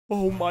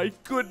Oh my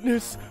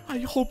goodness, I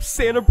hope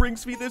Santa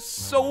brings me this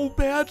so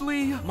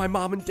badly. My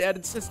mom and dad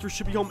and sister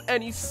should be home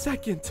any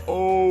second.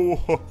 Oh,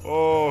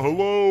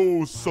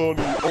 hello,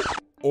 Sonny.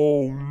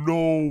 Oh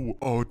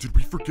no. Did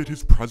we forget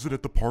his present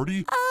at the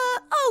party?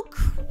 Oh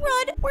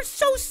crud, we're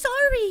so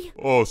sorry.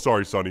 Oh,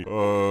 sorry, Sonny.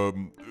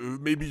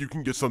 Maybe you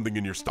can get something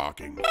in your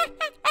stocking.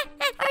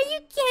 Are you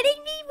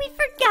kidding me? We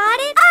forgot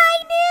it?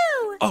 I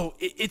knew! Oh,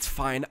 it's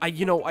fine.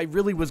 I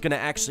really was gonna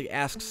actually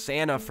ask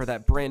Santa for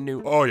that brand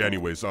new... Oh, yeah,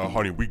 anyways,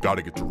 honey, we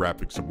gotta get to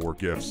wrapping some more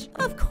gifts.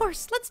 Of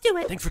course, let's do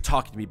it. Thanks for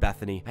talking to me,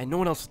 Bethany. I had no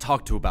one else to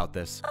talk to about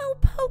this. Oh,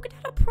 Poke,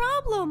 not a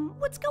problem.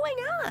 What's going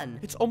on?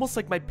 It's almost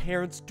like my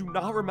parents do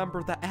not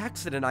remember the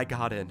accident I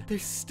got in. They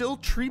still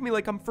treat me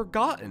like I'm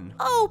forgotten.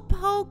 Oh,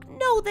 Poke,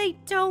 no they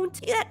don't.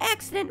 That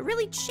accident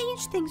really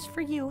changed things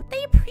for you.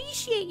 They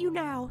appreciate you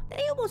now.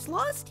 They almost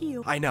lost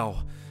you. I know.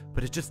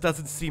 But it just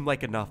doesn't seem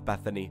like enough,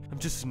 Bethany. I'm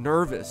just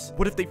nervous.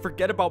 What if they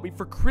forget about me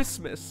for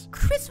Christmas?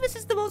 Christmas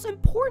is the most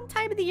important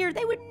time of the year.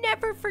 They would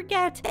never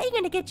forget. They're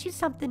gonna get you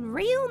something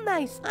real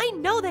nice. I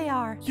know they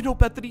are. You know,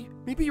 Bethany,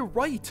 maybe you're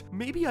right.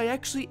 Maybe I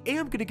actually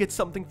am gonna get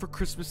something for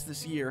Christmas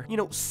this year. You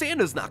know,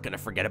 Santa's not gonna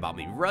forget about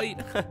me, right?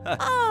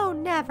 Oh,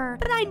 never.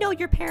 But I know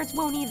your parents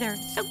won't either.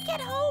 So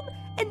get home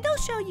and they'll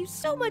show you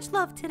so much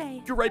love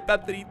today. You're right,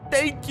 Bethany.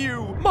 Thank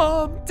you.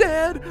 Mom,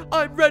 Dad,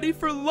 I'm ready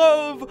for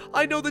love.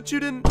 I know that you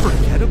didn't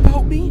forget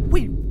about me.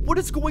 Wait, what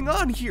is going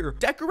on here?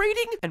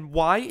 Decorating? And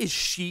why is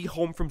she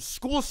home from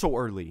school so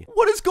early?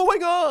 What is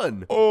going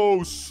on?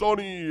 Oh,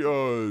 Sonny,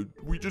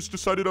 we just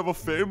decided to have a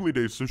family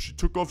day, so she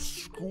took off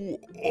school.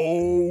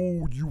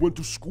 Oh, you went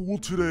to school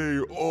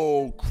today.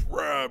 Oh,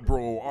 crap,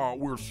 bro.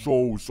 We're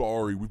so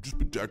sorry. We've just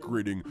been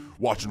decorating,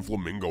 watching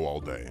Flamingo all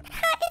day.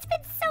 It's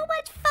been so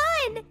much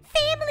fun.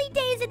 Family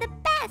days are the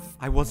best.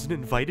 I wasn't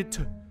invited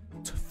to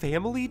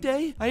family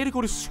day? I had to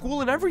go to school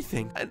and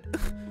everything. And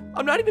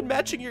I'm not even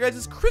matching your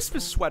guys'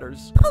 Christmas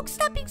sweaters. Poke,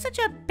 stop being such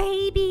a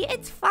baby.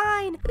 It's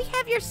fine. We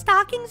have your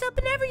stockings up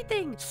and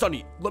everything.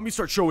 Sonny, let me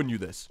start showing you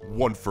this.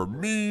 One for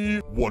me,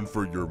 one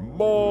for your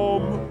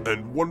mom,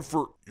 and one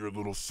for your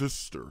little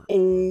sister.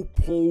 Oh,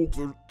 Poke,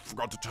 I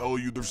forgot to tell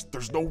you,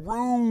 there's no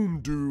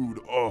room,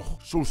 dude. Oh,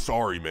 so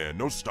sorry, man.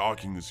 No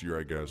stocking this year,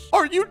 I guess.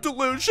 Are you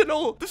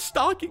delusional? The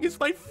stocking is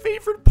my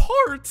favorite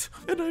part,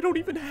 and I don't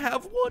even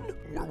have one.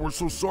 We're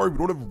so sorry, we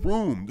don't have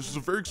room. This is a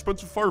very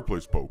expensive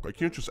fireplace, Poke. I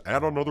can't just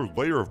add another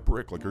layer of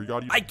brick like your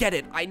I get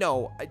it, I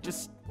know.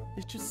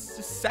 It's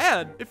just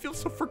sad. It feels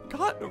so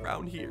forgotten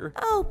around here.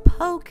 Oh,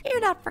 Poke,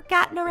 you're not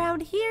forgotten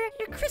around here.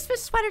 Your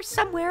Christmas sweater's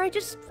somewhere.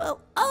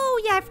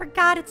 Oh yeah, I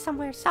forgot it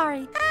somewhere.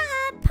 Sorry.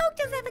 Poke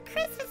doesn't have a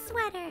Christmas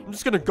sweater. I'm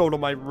just gonna go to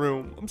my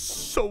room. I'm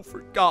so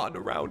forgotten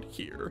around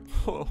here.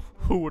 Oh,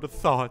 who would have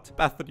thought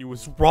Bethany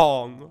was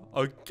wrong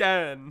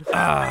again?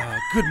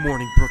 Good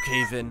morning,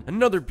 Brookhaven.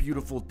 Another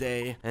beautiful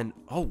day. And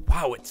oh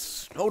wow, it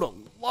snowed a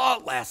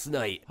lot last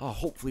night. Oh,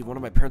 hopefully one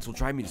of my parents will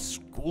drive me to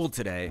school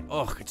today.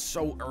 Ugh, it's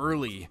so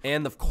early.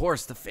 And of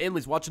course, the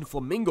family's watching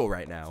Flamingo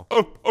right now.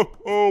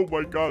 Oh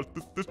my gosh,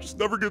 this just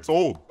never gets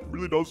old. It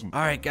really doesn't.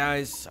 All right,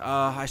 guys.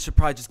 I should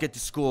probably just get to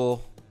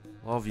school.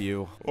 Love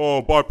you.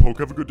 Oh, bye, Poke.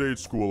 Have a good day at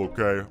school,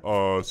 okay?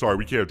 Sorry,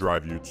 we can't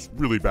drive you. It's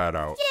really bad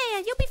out.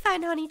 Yeah, you'll be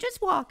fine, honey.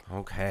 Just walk.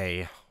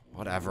 Okay,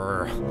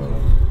 whatever.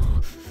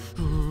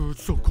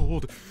 It's so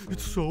cold.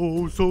 It's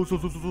so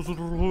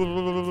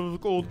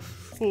cold.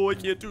 Oh, I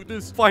can't do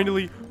this.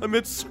 Finally, I'm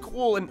at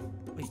school and...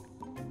 Wait,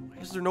 why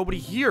is there nobody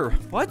here?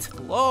 What?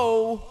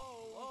 Hello?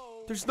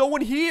 There's no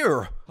one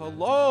here.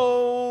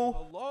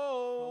 Hello?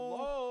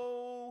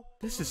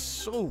 This is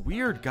so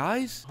weird,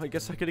 guys. I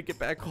guess I gotta get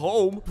back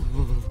home.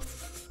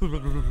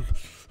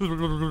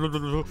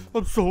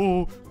 I'm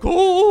so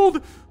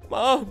cold.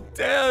 Mom,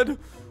 Dad,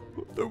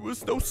 there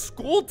was no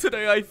school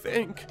today, I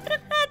think.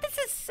 This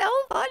is so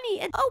funny.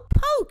 And oh,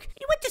 Poke,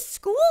 you went to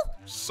school?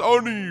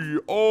 Sonny!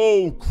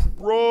 Oh,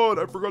 crud.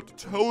 I forgot to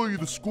tell you.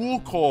 The school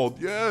called.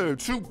 Yeah,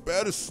 too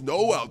bad it's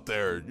snow out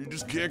there. You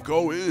just can't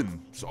go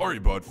in. Sorry,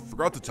 bud.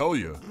 Forgot to tell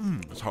you.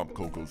 This hot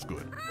cocoa's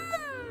good.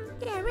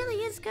 Yeah, it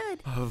really is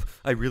good.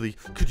 I really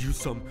could use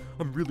some.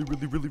 I'm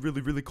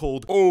really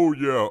cold. Oh,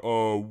 yeah.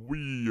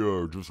 We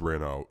just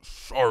ran out.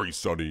 Sorry,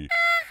 Sonny.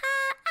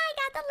 I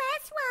got the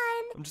last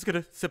one. I'm just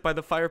gonna sit by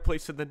the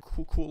fireplace and then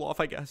cool off,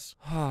 I guess.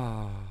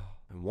 I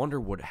wonder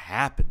what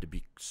happened to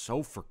be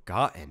so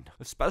forgotten,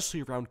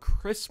 especially around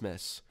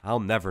Christmas.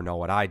 I'll never know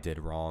what I did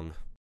wrong.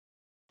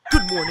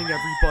 Good morning,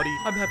 everybody.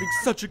 I'm having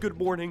such a good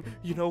morning.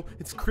 You know,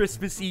 it's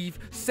Christmas Eve.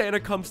 Santa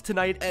comes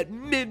tonight at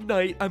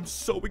midnight. I'm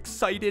so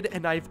excited,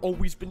 and I've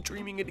always been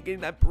dreaming of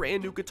getting that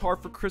brand new guitar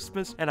for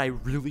Christmas, and I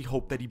really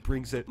hope that he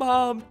brings it.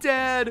 Mom,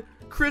 Dad,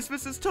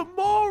 Christmas is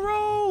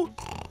tomorrow.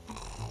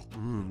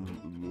 Oh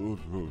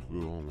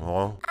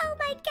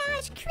my my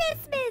gosh,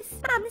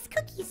 Christmas! Mom, this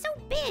cookie is so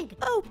big.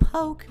 Oh,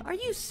 Poke, are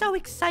you so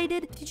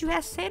excited? Did you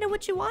ask Santa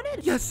what you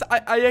wanted? Yes,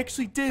 I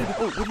actually did.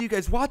 Oh, what are you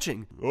guys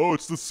watching? Oh,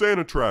 it's the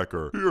Santa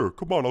tracker. Here,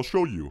 come on, I'll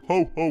show you.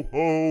 Ho, ho,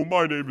 ho.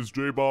 My name is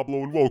Jay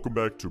Boblo, and welcome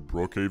back to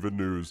Brookhaven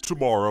News.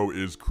 Tomorrow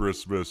is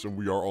Christmas, and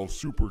we are all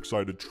super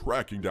excited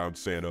tracking down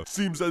Santa.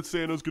 Seems that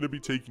Santa's gonna be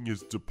taking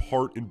his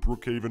depart in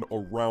Brookhaven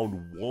around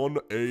 1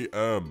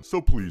 a.m. So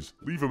please,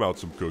 leave him out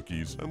some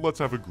cookies, and let's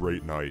have a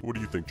great night. What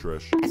do you think,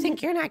 Trish? I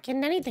think you're not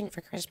getting anything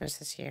for Christmas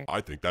this year.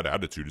 I think that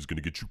attitude is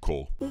gonna get you,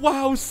 Cole.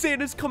 Wow,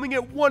 Santa's coming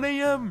at 1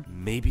 a.m.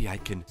 Maybe I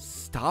can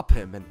stop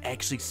him and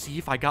actually see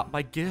if I got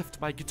my gift,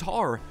 my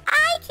guitar.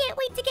 I can't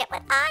wait to get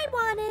what I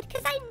wanted,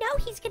 because I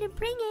know he's gonna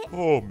bring it.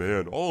 Oh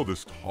man, all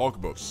this talk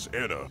about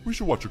Santa. We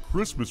should watch a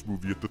Christmas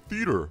movie at the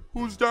theater.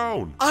 Who's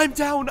down? I'm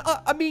down.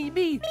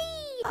 Me.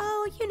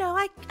 Oh, you know,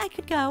 I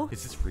could go.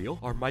 Is this real?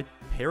 Are my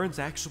parents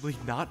actually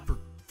not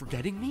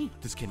forgetting me?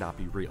 This cannot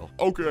be real.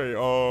 Okay,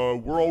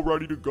 we're all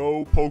ready to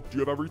go. Poke, do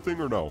you have everything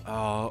or no?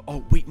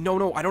 Oh, wait,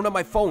 no, I don't have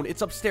my phone.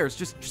 It's upstairs.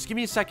 Just give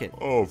me a second.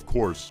 Oh, of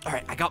course. All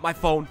right, I got my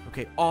phone.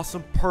 Okay,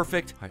 awesome,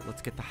 perfect. All right,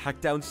 let's get the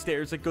heck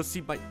downstairs and go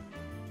see my...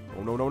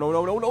 Oh,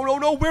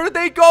 no, where did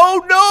they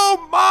go?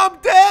 No, Mom,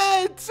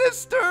 Dad,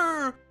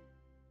 sister!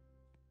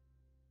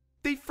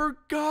 They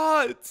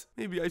forgot.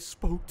 Maybe I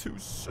spoke too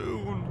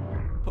soon.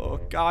 Oh,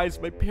 guys,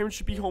 my parents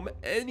should be home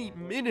any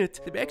minute.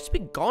 They've actually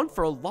been gone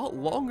for a lot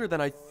longer than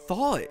I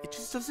thought. It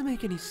just doesn't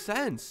make any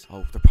sense.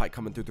 Oh, they're probably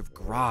coming through the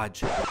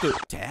garage.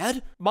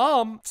 Dad?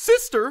 Mom?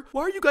 Sister?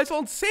 Why are you guys all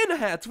in Santa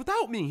hats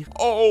without me?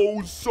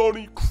 Oh,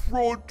 Sonny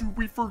Crud,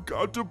 we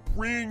forgot to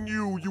bring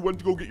you. You went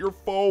to go get your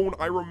phone.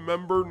 I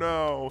remember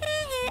now.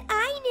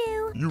 I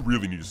knew. You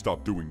really need to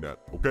stop doing that,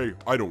 okay?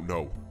 I don't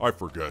know. I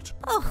forget.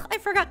 Oh, I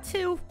forgot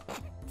too.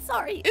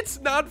 Sorry.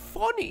 It's not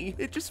funny.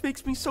 It just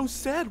makes me so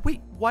sad.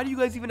 Wait, why do you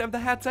guys even have the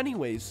hats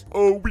anyways?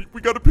 Oh, we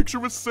got a picture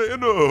with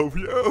Santa.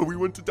 Yeah, we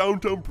went to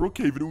downtown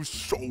Brookhaven. It was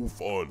so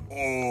fun.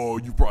 Oh,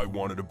 you probably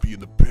wanted to be in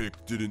the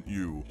pic, didn't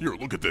you? Here,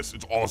 look at this.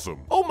 It's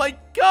awesome. Oh my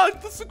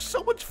god, this looks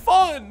so much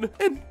fun.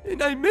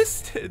 And I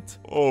missed it.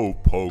 Oh,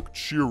 Poke,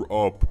 cheer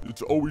up.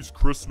 It's always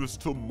Christmas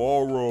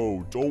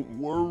tomorrow. Don't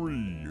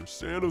worry.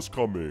 Santa's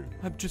coming.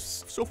 I'm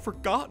just so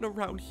forgotten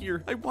around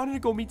here. I wanted to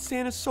go meet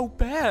Santa so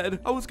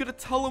bad. I was gonna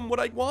tell him what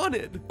I wanted.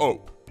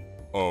 Oh,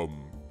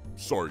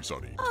 sorry,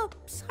 Sonny. Oh,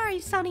 sorry,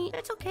 Sonny.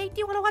 It's okay. Do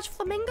you want to watch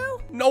Flamingo?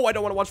 No, I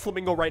don't want to watch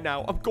Flamingo right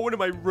now. I'm going to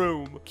my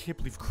room. Can't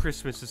believe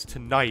Christmas is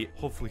tonight.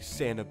 Hopefully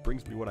Santa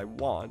brings me what I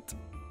want.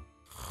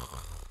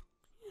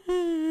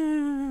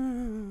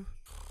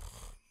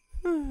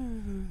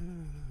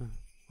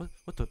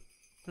 What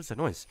is that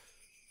noise?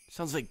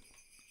 Sounds like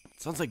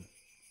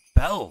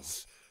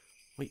bells.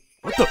 Wait,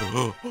 what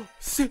the?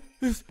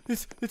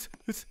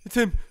 It's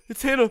him.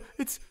 It's Hannah.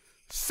 It's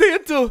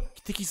Santa! I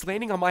think he's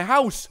landing on my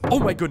house. Oh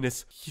my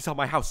goodness. He's on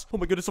my house. Oh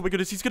my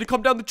goodness. He's gonna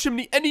come down the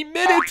chimney any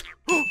minute.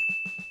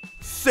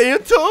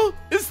 Santa?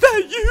 Is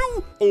that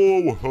you?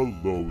 Oh,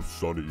 hello,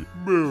 Sonny.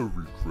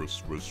 Merry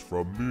Christmas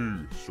from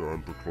me,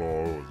 Santa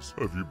Claus.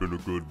 Have you been a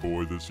good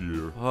boy this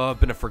year? I've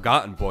been a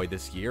forgotten boy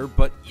this year,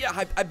 but yeah,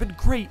 I've been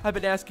great. I've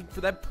been asking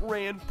for that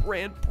brand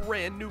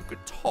new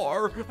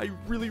guitar. I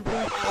really...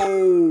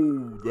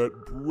 Oh,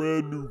 that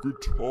brand new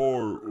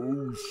guitar.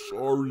 Oh,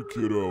 sorry,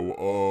 kiddo.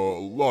 A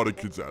lot of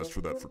kids asked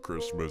for that for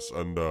Christmas,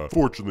 and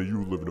fortunately,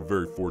 you live in a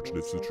very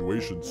fortunate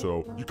situation,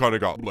 so you kind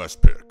of got less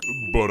pick.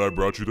 But I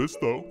brought you this,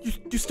 though.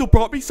 You still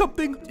brought me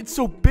something? It's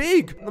so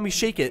big. Let me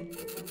shake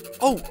it.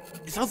 Oh,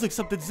 it sounds like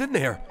something's in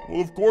there.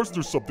 Well, of course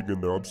there's something in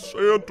there. I'm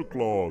Santa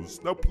Claus.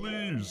 Now,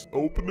 please,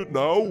 open it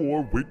now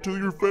or wait till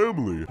your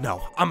family.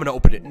 No, I'm gonna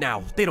open it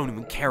now. They don't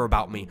even care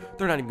about me.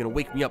 They're not even gonna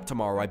wake me up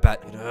tomorrow, I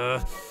bet.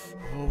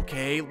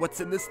 Okay, what's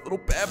in this little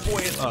bad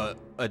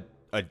boy?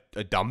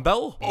 A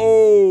dumbbell?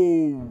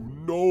 Oh,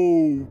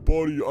 no,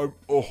 buddy.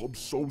 I'm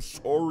so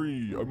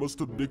sorry. I must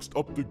have mixed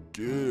up the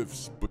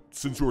gifts. But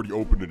since you already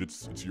opened it,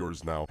 it's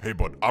yours now. Hey,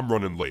 bud, I'm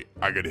running late.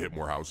 I gotta hit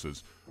more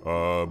houses.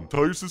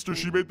 Tell your sister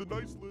she made the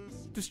nice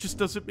list. This just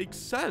doesn't make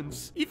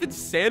sense. Even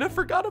Santa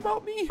forgot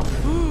about me?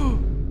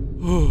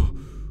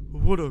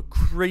 What a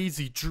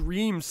crazy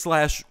dream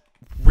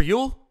 /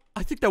 real?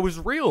 I think that was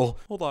real.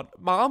 Hold on,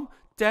 Mom?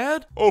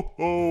 Dad?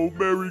 Oh,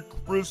 Merry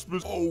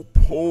Christmas. Oh,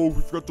 Paul,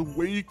 we forgot to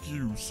wake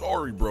you.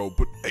 Sorry, bro,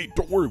 but hey,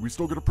 don't worry. We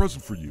still got a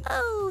present for you.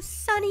 Oh,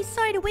 Sonny,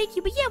 sorry to wake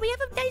you, but yeah, we have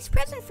a nice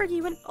present for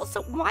you. And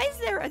also, why is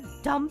there a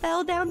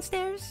dumbbell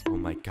downstairs? Oh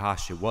my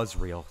gosh, it was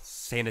real.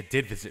 Santa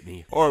did visit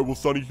me. All right, well,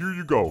 Sonny, here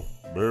you go.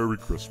 Merry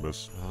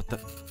Christmas. What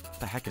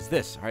the heck is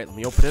this? All right, let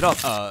me open it up.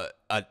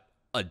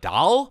 A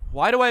doll?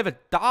 Why do I have a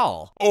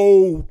doll?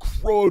 Oh,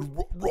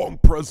 crud, wrong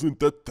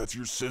present. That's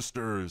your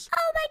sister's.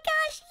 Oh my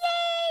gosh,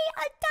 yay,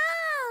 a doll.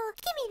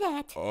 Give me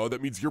that.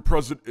 That means your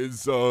present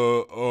is,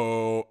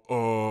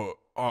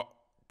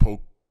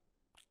 Poke.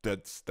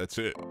 That's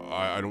it.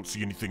 I don't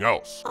see anything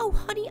else. Oh,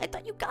 honey, I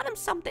thought you got him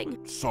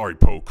something. Sorry,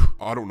 Poke.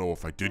 I don't know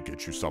if I did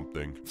get you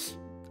something.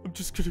 I'm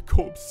just gonna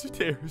go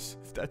upstairs,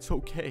 if that's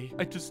okay.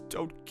 I just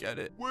don't get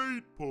it.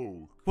 Wait,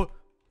 Poke.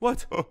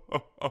 What?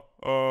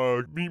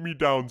 Meet me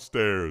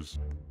downstairs.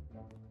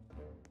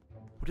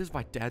 What is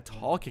my dad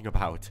talking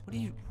about? What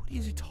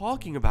is he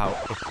talking about?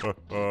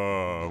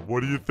 What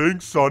do you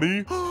think,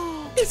 Sonny?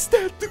 Is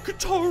that the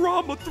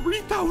Guitarama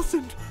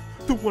 3000?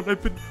 The one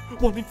I've been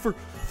wanting for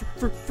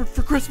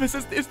Christmas?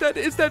 Is that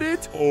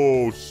it?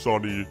 Oh,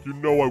 Sonny, you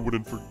know I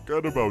wouldn't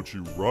forget about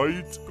you,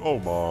 right?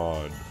 Come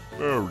on.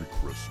 Merry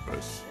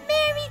Christmas.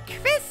 Merry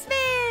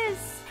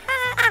Christmas!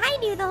 I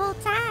knew the whole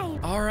time.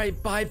 All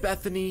right, bye,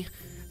 Bethany.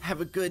 Have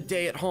a good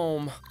day at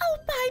home. Oh,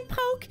 bye,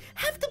 Poke.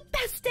 Have the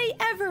best day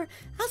ever.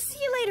 I'll see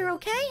you later,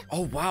 okay?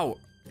 Oh, wow.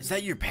 Is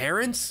that your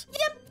parents?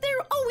 Yep,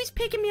 they're always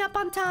picking me up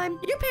on time.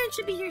 Your parents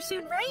should be here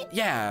soon, right?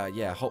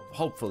 Yeah,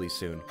 hopefully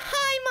soon.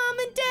 Hi, Mom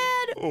and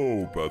Dad.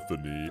 Oh,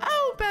 Bethany.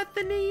 Oh,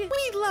 Bethany.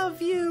 We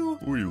love you.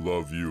 We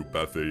love you,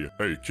 Bethy.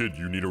 Hey, kid,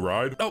 you need a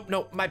ride? Oh,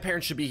 no, my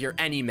parents should be here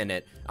any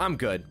minute. I'm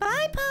good.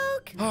 Bye,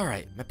 Poke. All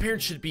right, my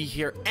parents should be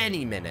here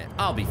any minute.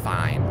 I'll be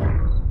fine.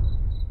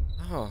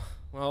 Oh,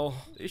 well,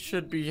 they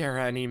should be here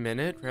any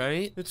minute,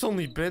 right? It's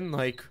only been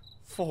like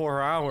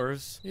 4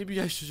 hours. Maybe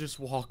I should just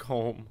walk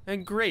home.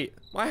 And great,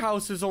 my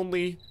house is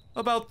only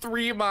about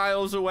 3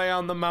 miles away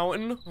on the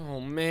mountain. Oh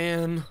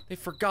man, they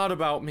forgot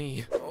about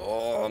me.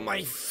 Oh,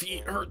 my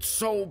feet hurt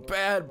so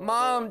bad.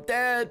 Mom,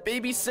 Dad,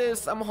 baby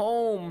sis, I'm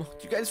home.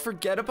 Did you guys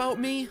forget about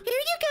me? Here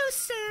you go,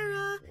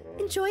 Sarah.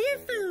 Enjoy your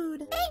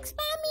food. Thanks,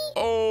 Mommy.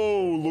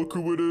 Oh, look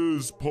who it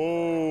is,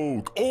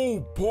 Poke.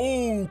 Oh,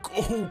 Poke.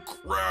 Oh,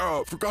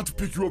 crap. Forgot to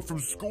pick you up from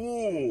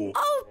school.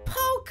 Oh,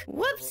 Poke.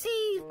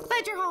 Whoopsie.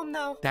 Glad you're home,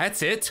 though.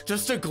 That's it?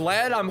 Just a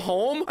glad I'm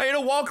home? I had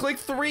to walk like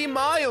 3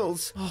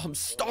 miles. Oh, I'm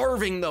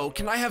starving though.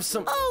 Can I have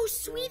some? Oh,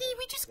 sweetie,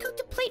 we just cooked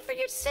a plate for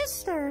your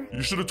sister.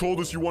 You should have told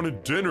us you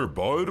wanted dinner,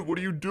 bud. What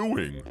are you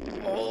doing?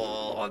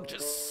 Oh, I'm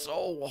just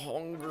so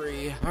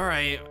hungry. All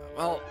right,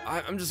 well,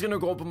 I'm just gonna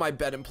go up in my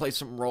bed and play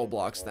some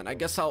Roblox then. I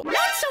guess I'll... Not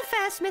so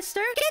fast,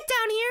 mister. Get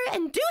down here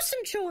and do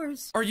some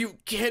chores. Are you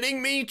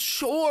kidding me?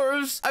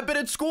 Chores? I've been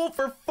at school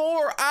for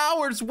 4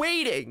 hours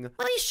waiting.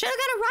 Well, you should have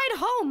got a ride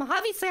home.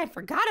 Obviously, I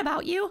forgot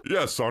about you.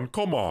 Yeah, son,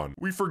 come on.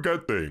 We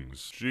forget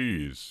things.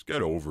 Jeez,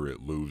 get over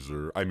it,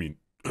 loser. I mean,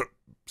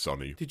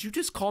 Sonny. Did you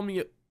just call me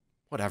a...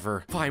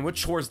 Whatever. Fine, what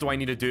chores do I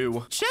need to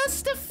do?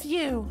 Just a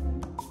few.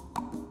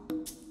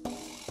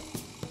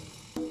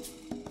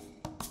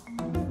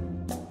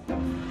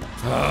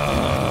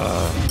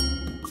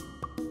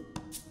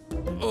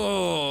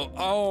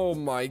 Oh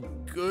my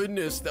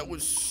goodness, that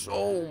was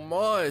so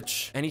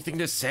much. Anything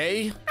to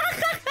say? Do you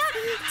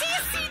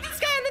see this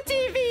guy on the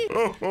TV?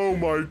 Oh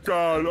my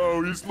god. Oh,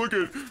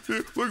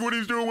 look what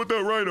he's doing with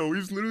that rhino.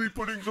 He's literally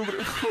putting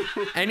something.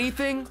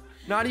 Anything?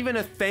 Not even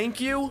a thank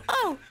you?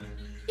 Oh,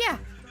 yeah.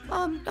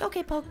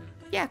 Okay, Poke.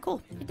 Yeah,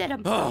 cool. You did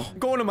him. Oh,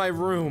 going to my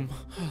room.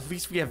 At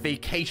least we have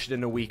vacation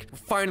in a week. We're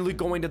finally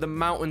going to the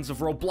mountains of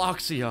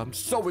Robloxia. I'm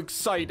so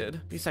excited.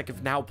 At least I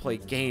can now play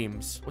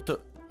games. What the?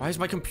 Why is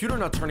my computer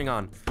not turning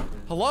on?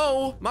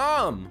 Hello?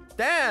 Mom?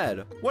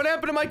 Dad? What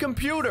happened to my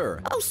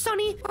computer? Oh,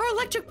 Sonny, our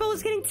electric bill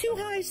is getting too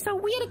high, so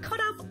we had to cut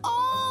off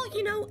all,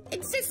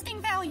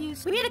 existing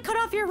values. We had to cut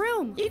off your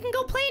room. You can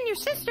go play in your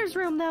sister's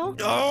room, though.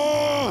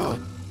 Oh!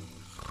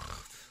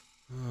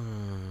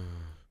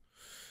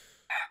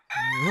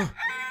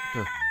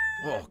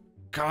 Oh,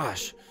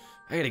 gosh.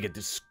 I gotta get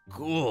to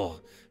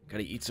school.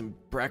 Gotta eat some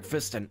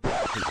breakfast and...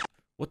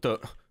 What the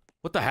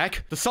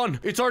heck? The sun,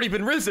 it's already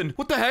been risen.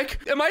 What the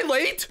heck? Am I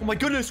late? Oh my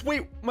goodness,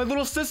 wait, my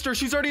little sister,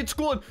 she's already at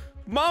school and...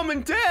 Mom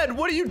and Dad,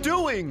 what are you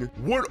doing?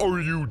 What are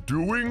you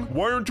doing?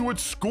 Why aren't you at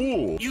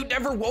school? You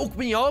never woke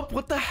me up?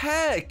 What the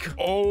heck?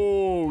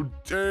 Oh,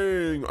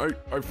 dang.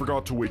 I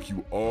forgot to wake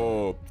you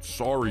up.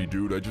 Sorry,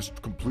 dude. I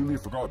just completely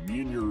forgot.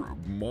 Me and your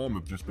mom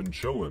have just been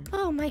chilling.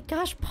 Oh my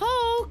gosh,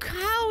 Poke,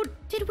 how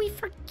did we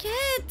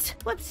forget?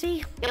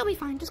 Whoopsie. It'll be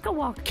fine. Just go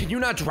walk. Can you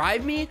not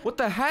drive me? What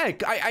the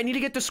heck? I need to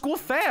get to school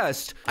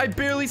fast. I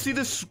barely see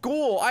the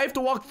school. I have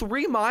to walk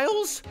 3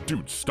 miles?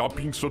 Dude, stop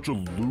being such a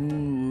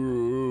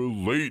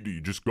lady.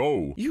 Just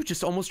go. You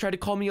just almost tried to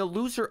call me a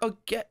loser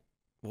again.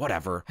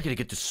 Whatever. I gotta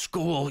get to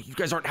school. You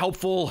guys aren't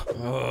helpful.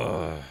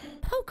 Ugh.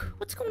 Poke,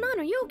 what's going on?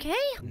 Are you okay?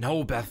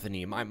 No,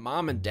 Bethany. My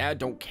mom and dad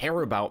don't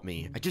care about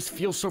me. I just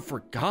feel so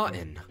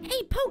forgotten.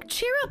 Hey, Poke,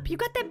 cheer up. You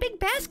got that big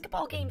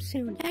basketball game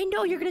soon. I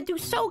know you're gonna do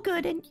so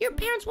good, and your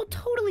parents will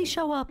totally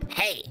show up.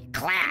 Hey,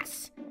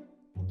 class.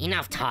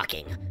 Enough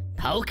talking.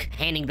 Poke,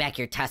 handing back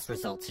your test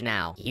results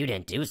now. You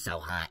didn't do so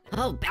hot.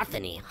 Oh,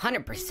 Bethany,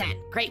 100%.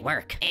 Great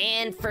work.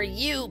 And for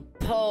you,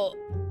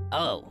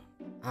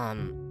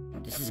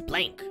 this is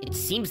blank. It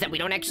seems that we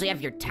don't actually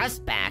have your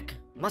test back.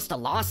 Must have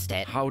lost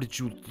it. How did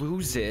you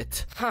lose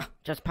it? Huh,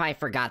 just probably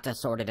forgot to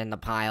sort it in the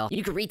pile.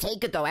 You could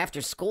retake it though after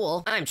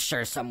school. I'm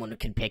sure someone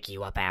can pick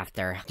you up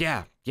after.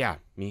 Yeah,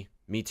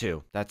 me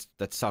too. That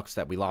sucks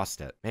that we lost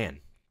it. Man.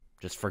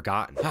 Just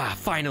forgotten.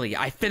 Finally,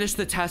 I finished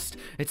the test.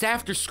 It's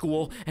after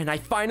school, and I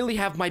finally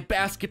have my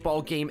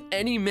basketball game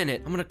any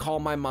minute. I'm gonna call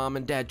my mom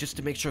and dad just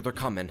to make sure they're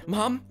coming.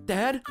 Mom?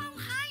 Dad? Oh,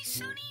 hi,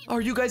 Sonny.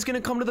 Are you guys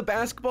gonna come to the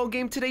basketball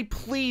game today?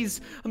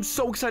 Please. I'm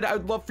so excited.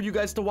 I'd love for you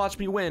guys to watch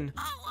me win.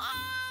 Oh,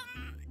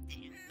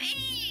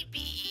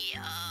 maybe.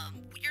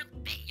 Your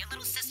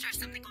little sister has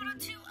something going on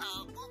too.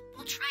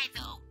 We'll try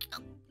though.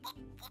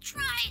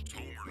 Bye.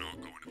 Tell him we're not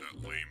going to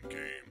that lame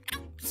game. No,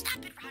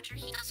 stop it, Roger.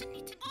 He doesn't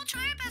need to. We'll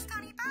try our best,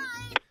 honey.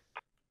 Bye.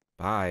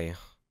 Bye.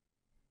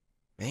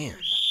 Man.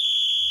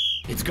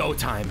 It's go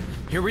time.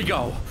 Here we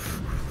go.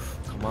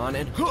 Come on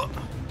in.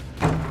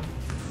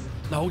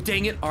 No,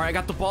 dang it. All right, I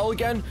got the ball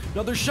again.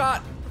 Another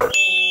shot.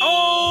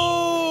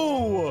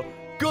 Oh!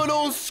 Good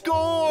old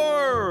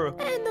score!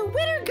 And the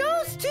winner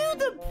goes to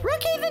the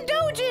Brookhaven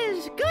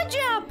Doges. Good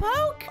job,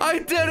 Poke. I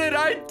did it!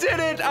 I did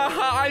it!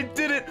 I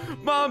did it!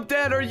 Mom,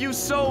 Dad, are you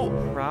so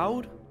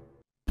proud?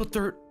 But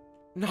they're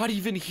not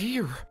even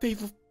here. They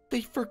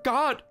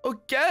forgot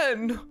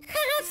again.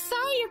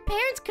 Sorry, your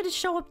parents couldn't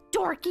show up,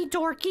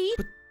 dorky.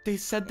 But they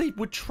said they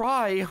would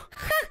try.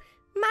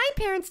 My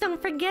parents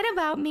don't forget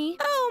about me.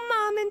 Oh,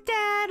 Mom and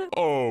Dad.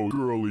 Oh,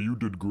 girlie, you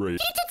did great. You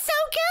did so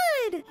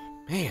good.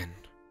 Man,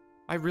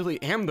 I really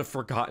am the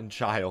forgotten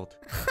child.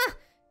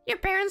 Your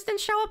parents didn't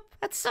show up?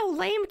 That's so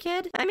lame,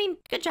 kid. I mean,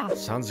 good job.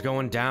 Sun's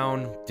going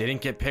down.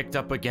 Didn't get picked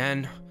up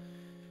again.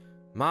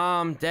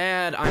 Mom,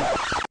 Dad,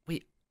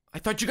 Wait, I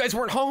thought you guys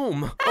weren't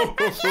home.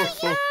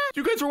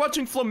 You guys were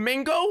watching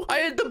Flamingo? I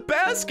had the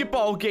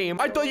basketball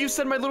game. I thought you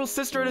said my little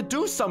sister had to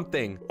do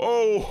something.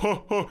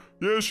 Oh,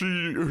 yeah,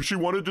 she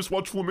wanted to just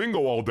watch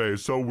Flamingo all day,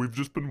 so we've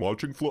just been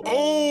watching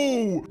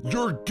Oh,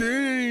 your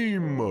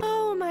game!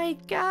 Oh my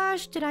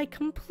gosh, did I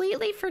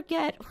completely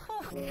forget?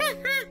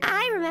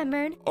 I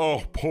remembered.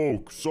 Oh,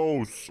 Poke,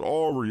 so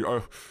sorry.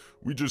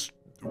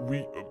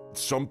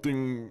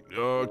 Something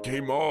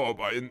came up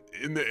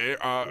in the air.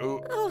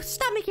 Oh,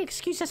 stop making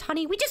excuses,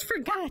 honey. We just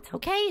forgot,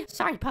 okay?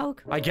 Sorry,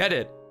 Poke. I get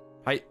it.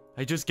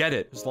 I just get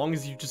it. As long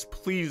as you just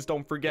please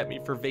don't forget me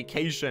for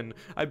vacation.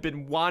 I've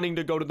been wanting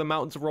to go to the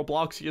mountains of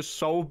Robloxia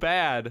so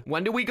bad.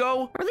 When do we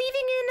go? We're leaving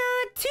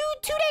in,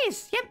 two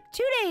days. Yep,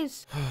 2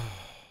 days.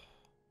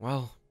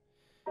 Well,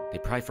 they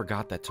probably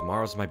forgot that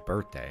tomorrow's my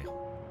birthday.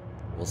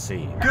 We'll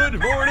see. Good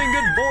morning,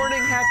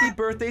 happy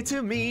birthday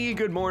to me.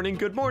 Good morning,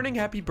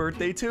 happy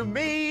birthday to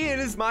me. It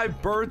is my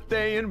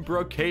birthday in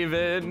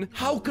Brookhaven.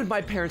 How could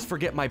my parents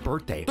forget my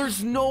birthday?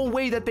 There's no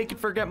way that they could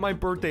forget my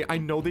birthday. I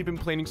know they've been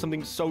planning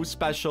something so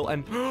special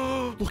and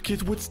look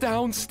at what's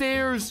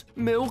downstairs.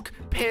 Milk,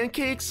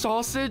 pancakes,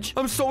 sausage.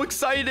 I'm so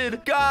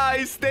excited.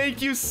 Guys,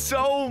 thank you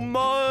so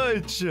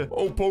much.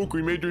 Oh, Poke,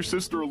 we made your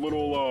sister a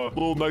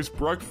little nice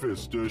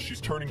breakfast.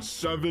 She's turning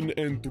 7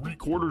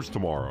 3/4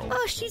 tomorrow.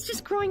 Oh, she's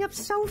just growing up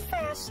so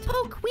fast.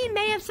 Poke, we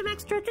may have some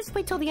extra. Just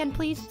wait till the end,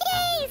 please.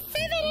 Yay,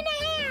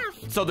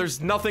 7.5. So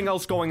there's nothing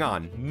else going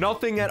on.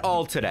 Nothing at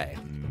all today.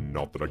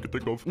 Not that I could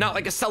think of. Not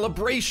like a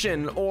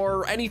celebration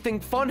or anything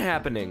fun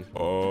happening.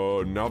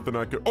 Not that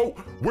I could. Oh,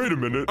 wait a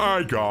minute.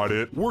 I got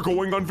it. We're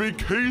going on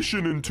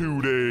vacation in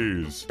 2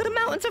 days. The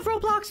mountains of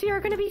Roblox here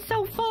are gonna be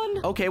so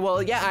fun. Okay,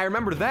 well, yeah, I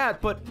remember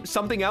that, but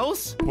something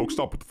else? Poke,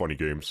 stop with the funny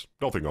games.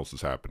 Nothing else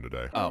has happened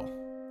today. Oh,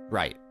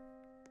 right.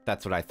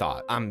 That's what I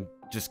thought. I'm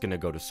just gonna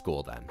go to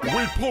school then.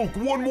 Wait, Poke,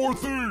 one more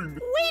thing.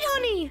 Wait,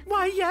 honey.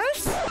 Why,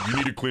 yes? You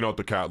need to clean out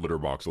the cat litter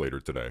box later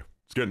today.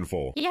 It's getting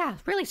full. Yeah,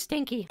 really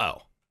stinky. Oh,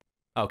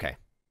 okay.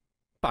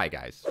 Bye,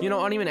 guys. You know,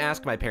 I don't even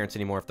ask my parents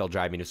anymore if they'll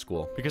drive me to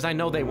school, because I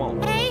know they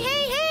won't. Hey,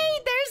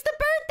 there's the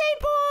birthday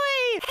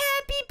boy.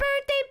 Happy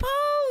birthday,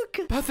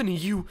 Poke. Bethany,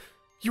 you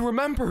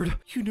remembered.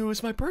 You knew it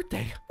was my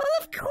birthday. Well,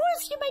 of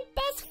course, you're my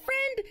best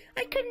friend.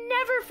 I could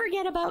never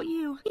forget about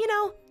you. You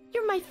know,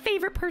 you're my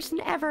favorite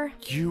person ever.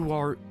 You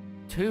are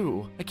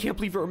too. I can't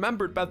believe you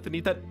remembered,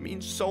 Bethany. That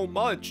means so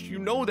much. You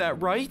know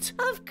that, right?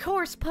 Of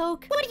course,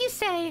 Poke. What do you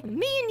say?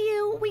 Me and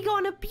you, we go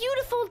on a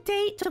beautiful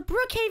date to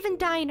Brookhaven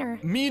Diner.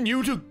 Me and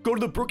you to go to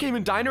the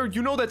Brookhaven Diner?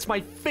 You know that's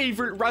my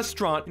favorite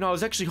restaurant. You know, I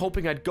was actually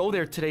hoping I'd go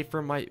there today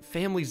for my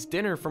family's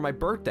dinner for my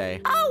birthday.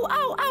 Oh,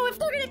 if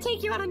they're gonna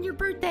take you out on your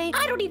birthday,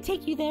 I don't need to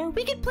take you there.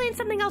 We could plan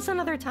something else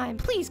another time.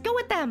 Please, go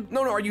with them.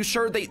 No, are you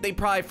sure? They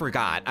probably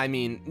forgot. I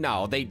mean,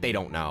 no, they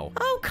don't know.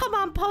 Oh, come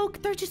on,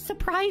 Poke. They're just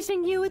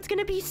surprising you. It's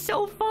gonna be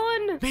so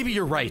fun. Maybe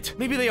you're right.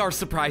 Maybe they are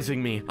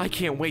surprising me. I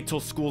can't wait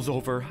till school's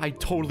over. I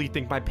totally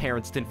think my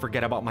parents didn't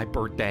forget about my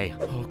birthday.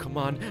 Oh, come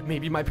on.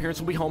 Maybe my parents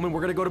will be home and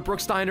we're gonna go to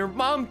Brooks Diner.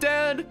 Mom,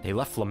 Dad! They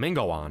left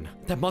Flamingo on.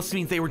 That must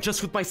mean they were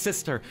just with my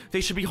sister.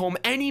 They should be home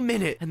any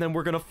minute. And then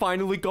we're gonna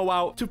finally go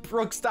out to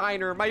Brooks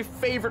Diner, my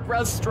favorite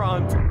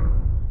restaurant.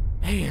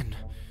 Man,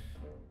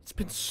 it's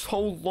been so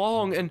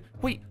long. And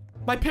wait,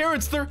 my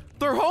parents, they're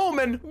home,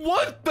 and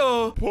what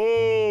the?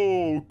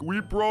 Poke,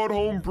 we brought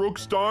home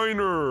Brooks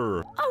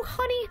Diner. Oh,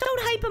 honey,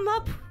 don't hype him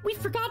up. We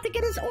forgot to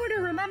get his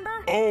order,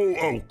 remember?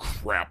 Oh,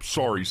 crap.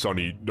 Sorry,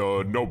 Sonny.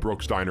 No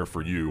Brooks Diner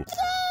for you.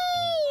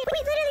 Yay! We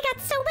literally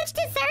got so much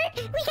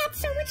dessert. We got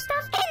so much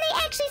stuff. And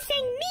they actually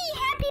sang me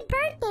happy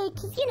birthday,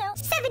 because, you know,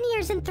 7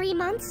 years and 3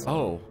 months.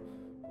 Oh,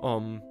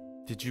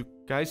 did you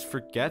guys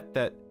forget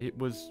that it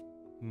was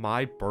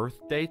my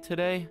birthday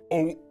today?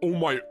 Oh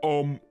my,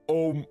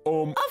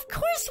 Of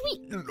course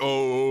we...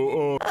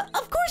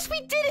 of course we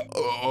did it.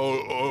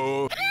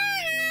 I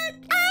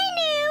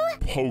knew.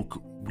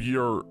 Poke, we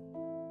are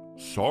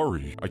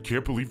sorry. I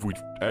can't believe we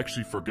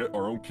actually forget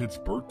our own kid's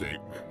birthday.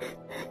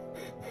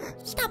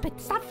 Stop it.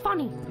 It's not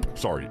funny.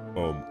 Sorry.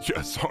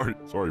 Yeah, sorry.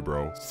 Sorry,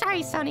 bro.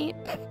 Sorry, Sonny.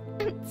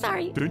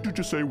 Sorry. Didn't you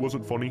just say it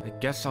wasn't funny? I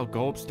guess I'll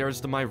go upstairs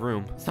to my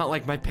room. It's not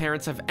like my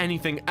parents have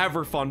anything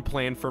ever fun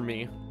planned for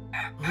me.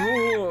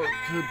 Oh,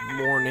 good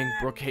morning,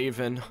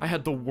 Brookhaven. I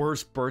had the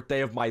worst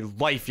birthday of my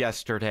life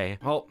yesterday.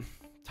 Well,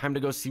 time to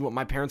go see what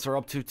my parents are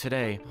up to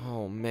today.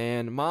 Oh,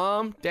 man.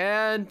 Mom,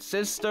 Dad,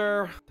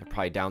 sister. They're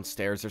probably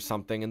downstairs or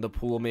something in the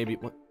pool, maybe.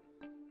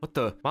 What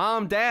the?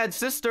 Mom, Dad,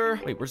 sister.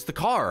 Wait, where's the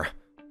car?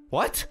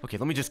 What? Okay,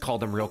 let me just call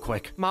them real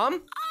quick. Mom? Oh,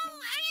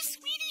 hey,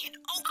 sweetie.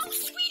 Oh,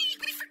 sweetie,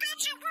 we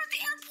forgot you. We're at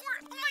the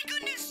airport. Oh, my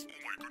goodness. Oh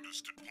my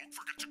goodness, did Poke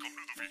forget to come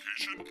to the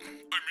vacation?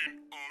 I mean,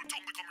 tell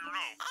him to come here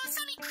now. Oh,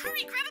 Sonny,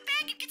 hurry, grab a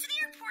bag and get to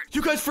the airport.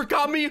 You guys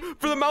forgot me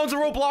for the Mounds of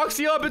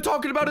Robloxia. I've been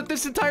talking about it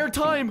this entire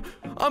time.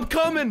 I'm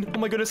coming. Oh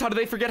my goodness, how did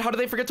they forget? How did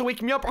they forget to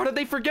wake me up? How did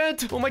they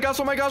forget? Oh my gosh,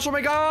 oh my gosh, oh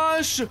my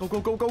gosh. Go, go,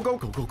 go, go, go,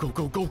 go, go, go,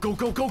 go, go, go,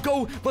 go, go,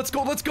 go. Let's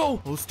go, let's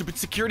go. Oh, stupid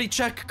security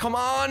check. Come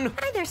on.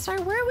 Hi there,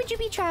 sir. Where would you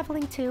be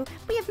traveling to?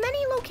 We have many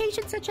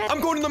locations such as...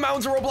 I'm going to the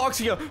Mounds of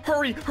Robloxia.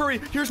 Hurry, hurry.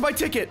 Here's my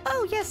ticket.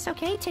 Oh, yes,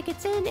 okay.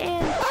 Tickets in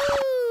and...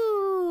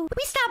 Oh!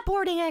 We stopped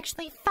boarding,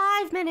 actually,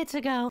 5 minutes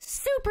ago.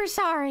 Super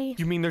sorry.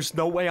 You mean there's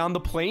no way on the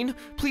plane?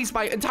 Please,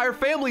 my entire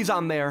family's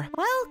on there.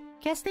 Well,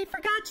 guess they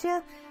forgot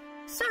you.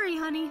 Sorry,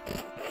 honey.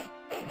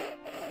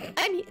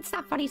 I mean, it's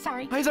not funny,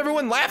 sorry. Why is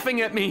everyone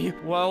laughing at me?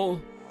 Well,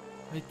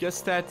 I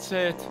guess that's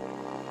it.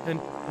 And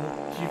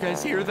do you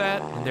guys hear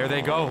that? And there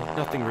they go.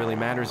 Nothing really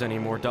matters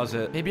anymore, does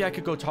it? Maybe I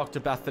could go talk to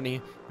Bethany.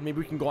 And maybe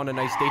we can go on a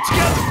nice date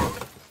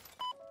together.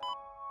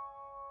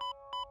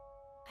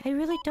 I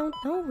really don't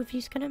know if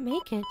he's gonna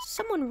make it.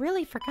 Someone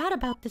really forgot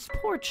about this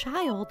poor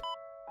child.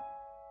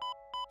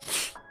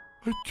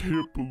 I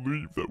can't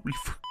believe that we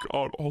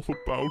forgot all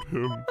about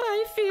him.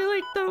 I feel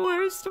like the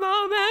worst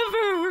mom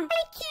ever.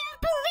 I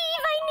can't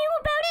believe I knew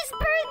about his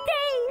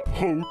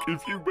birthday. Poke,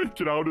 if you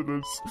make it out of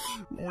this,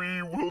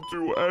 we will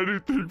do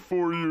anything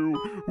for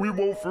you. We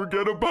won't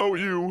forget about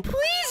you.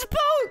 Please,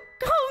 Poke,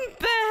 come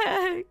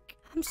back.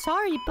 I'm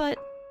sorry, but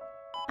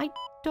I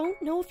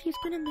don't know if he's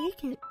gonna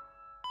make it.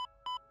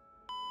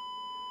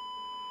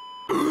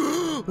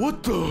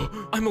 What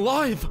the? I'm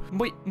alive.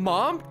 Wait,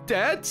 Mom,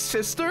 Dad,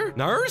 sister,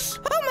 nurse?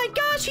 Oh my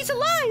gosh, he's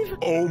alive.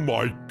 Oh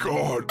my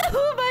god.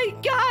 Oh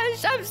my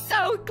gosh, I'm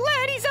so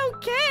glad he's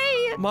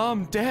okay.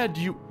 Mom, Dad,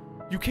 you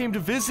came to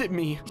visit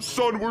me.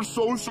 Son, we're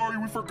so sorry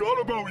we forgot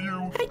about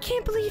you. I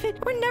can't believe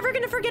it. We're never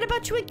gonna forget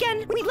about you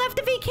again. We left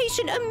the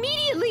vacation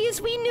immediately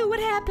as we knew what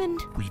happened.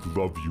 We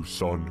love you,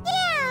 son.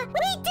 Yeah,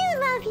 we do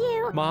love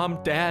you.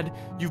 Mom, Dad,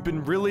 you've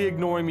been really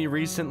ignoring me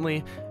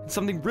recently.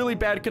 Something really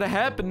bad could have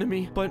happened to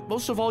me. But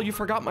most of all, you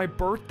forgot my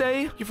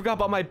birthday. You forgot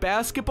about my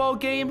basketball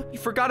game. You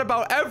forgot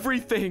about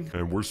everything.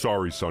 And we're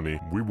sorry, Sonny.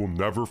 We will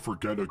never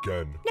forget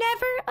again.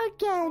 Never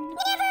again.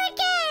 Never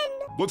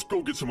again. Let's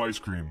go get some ice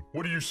cream.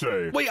 What do you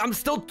say? Wait, I'm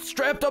still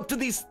strapped up to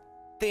these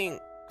things.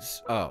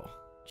 Oh.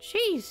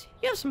 Jeez,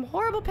 you have some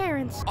horrible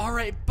parents. All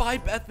right, bye,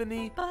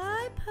 Bethany.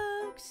 Bye,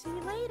 Poke. See you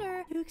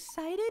later. You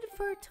excited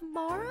for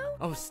tomorrow?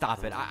 Oh,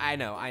 stop it. I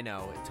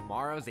know.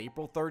 Tomorrow's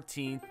April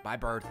 13th, my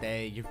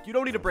birthday. You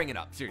don't need to bring it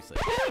up, seriously.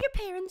 I know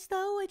your parents,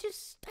 though. I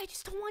just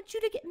don't want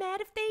you to get mad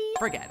if they...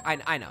 Forget.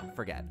 I know,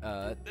 forget.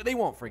 They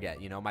won't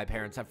forget, you know. My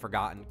parents have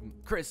forgotten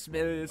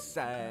Christmas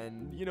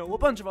and, you know, a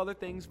bunch of other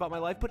things about my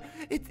life, but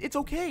it's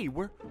okay.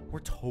 We're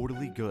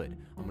totally good.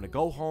 I'm gonna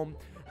go home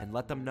and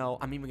let them know.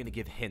 I'm even gonna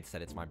give hints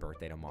that it's my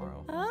birthday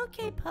tomorrow.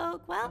 Okay,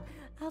 Poke. Well,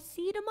 I'll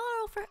see you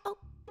tomorrow for... Oh,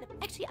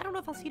 actually, I don't know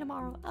if I'll see you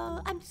tomorrow.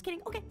 I'm just kidding.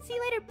 Okay, see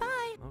you later.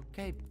 Bye.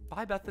 Okay,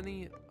 bye,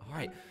 Bethany. All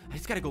right, I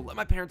just gotta go let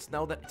my parents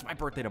know that it's my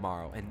birthday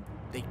tomorrow, and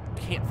they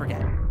can't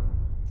forget.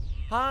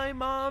 Hi,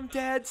 Mom,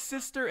 Dad,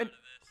 sister, and...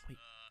 Wait,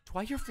 do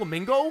I hear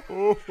Flamingo?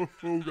 Oh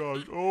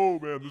gosh. Oh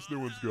man, this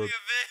new one's good.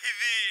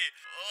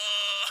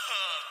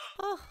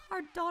 Oh,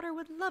 our daughter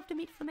would love to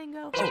meet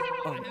Flamingo.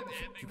 Oh,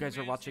 you guys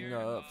are watching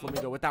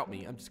Flamingo without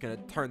me. I'm just gonna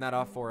turn that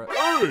off for it.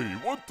 Hey,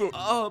 what the?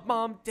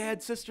 Mom,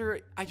 Dad, sister,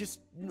 I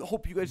just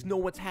hope you guys know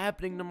what's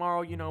happening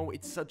tomorrow. You know,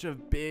 it's such a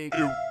big...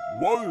 It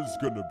was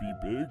gonna be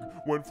big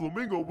when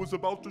Flamingo was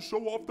about to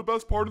show off the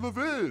best part of the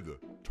vid.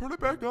 Turn it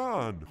back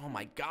on. Oh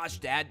my gosh,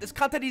 Dad, this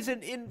content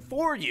isn't in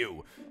for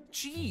you.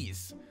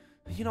 Jeez.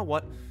 You know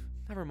what?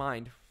 Never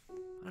mind.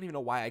 I don't even know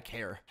why I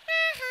care.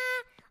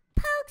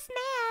 Poke's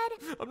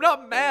mad. I'm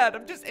not mad.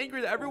 I'm just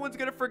angry that everyone's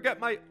gonna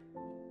forget my...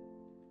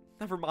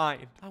 Never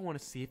mind. I want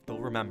to see if they'll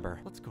remember.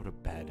 Let's go to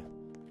bed.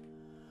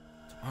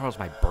 Tomorrow's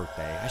my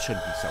birthday. I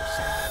shouldn't be so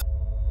sad.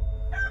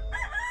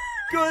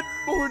 Good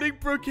morning,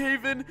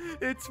 Brookhaven.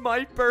 It's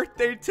my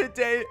birthday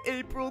today,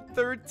 April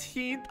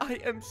 13th. I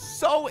am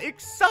so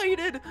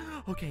excited.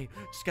 Okay,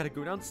 just gotta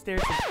go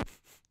downstairs.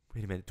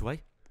 Wait a minute. Do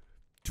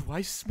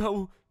I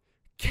smell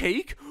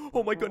cake?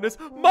 Oh my goodness.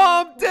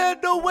 Mom, Dad,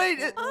 no, wait.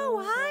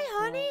 Oh, hi,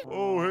 honey.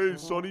 Oh, hey,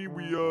 Sonny,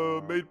 we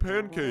made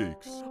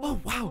pancakes. Oh,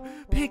 wow.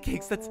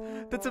 Pancakes.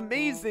 That's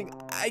amazing.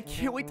 I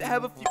can't wait to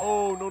have a few.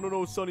 Oh,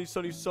 no,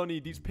 Sonny.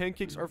 These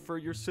pancakes are for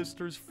your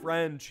sister's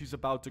friend. She's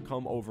about to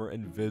come over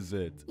and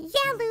visit.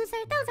 Yeah, loser.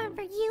 Those aren't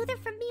for you. They're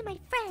for me, my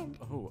friend.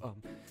 Oh,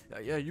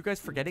 yeah, you guys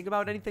forgetting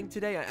about anything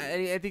today?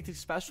 Anything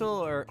special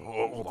or?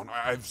 Oh, hold on.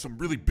 I have some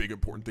really big,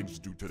 important things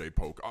to do today,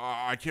 Poke.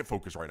 I can't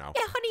focus right now.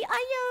 Yeah, honey,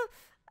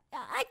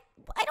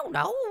 I don't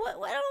know. What do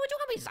you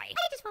want me to say?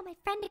 I just want my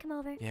friend to come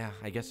over. Yeah,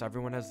 I guess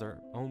everyone has their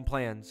own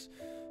plans.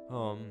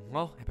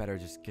 Well, I better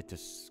just get to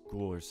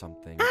school or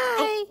something.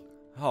 Hi.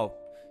 Oh,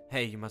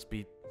 hey, you must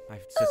be my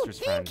sister's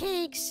friend.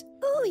 Pancakes.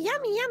 Ooh,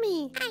 yummy,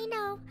 yummy. I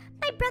know.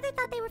 My brother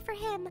thought they were for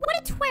him. What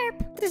a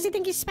twerp. Does he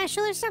think he's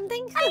special or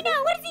something? I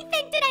know. What does he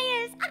think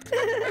today is?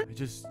 I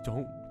just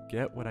don't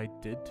get what I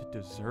did to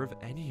deserve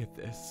any of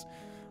this.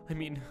 I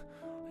mean,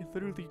 I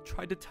literally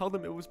tried to tell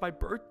them it was my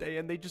birthday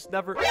and they just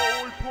never.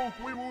 Oh, wait, Poke.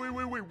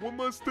 Wait. One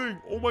last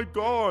thing. Oh, my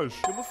gosh.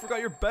 You almost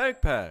forgot your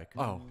backpack.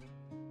 Oh,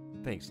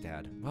 thanks,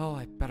 Dad. Well,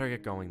 I better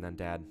get going then,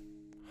 Dad.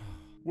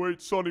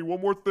 Wait, Sonny,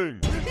 one more thing.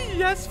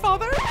 Yes,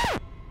 Father?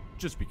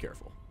 Just be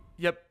careful.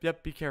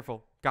 Yep, be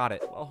careful. Got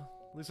it. Well,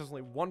 at least there's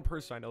only one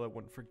person I know that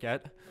wouldn't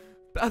forget.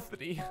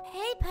 Bethany.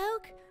 Hey,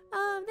 Poke.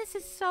 This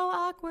is so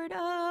awkward.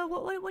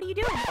 What are you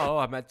doing? Oh,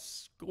 I'm at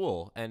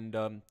school. And,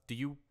 do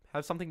you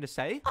have something to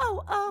say?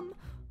 Oh,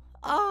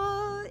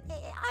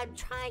 I'm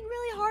trying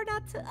really hard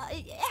not to.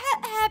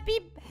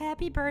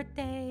 Happy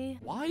birthday.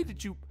 Why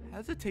did you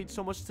hesitate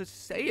so much to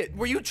say it?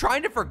 Were you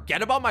trying to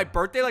forget about my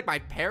birthday like my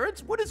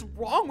parents? What is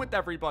wrong with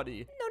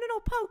everybody? No,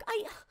 Poke.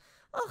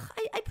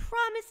 I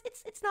promise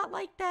it's not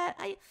like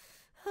that.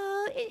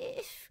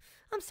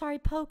 I'm sorry,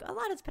 Poke. A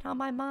lot has been on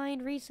my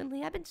mind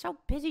recently. I've been so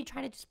busy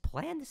trying to just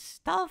plan this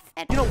stuff.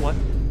 And You know what,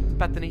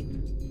 Bethany?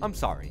 I'm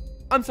sorry.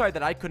 I'm sorry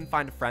that I couldn't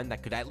find a friend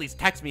that could at least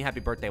text me happy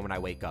birthday when I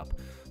wake up.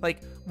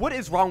 Like, what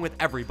is wrong with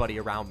everybody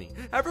around me?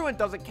 Everyone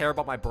doesn't care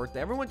about my birthday.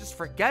 Everyone just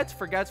forgets.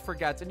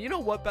 And you know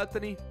what,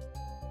 Bethany?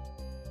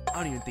 I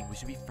don't even think we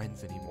should be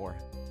friends anymore.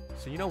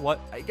 So you know what?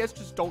 I guess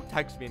just don't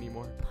text me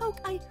anymore. Poke,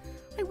 I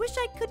wish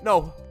I could.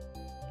 No,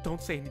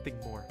 don't say anything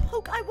more.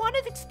 Poke, I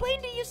wanted to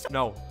explain to you so.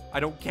 No, I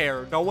don't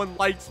care. No one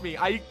likes me.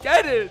 I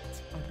get it.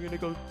 I'm gonna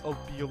go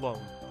be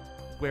alone.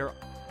 Where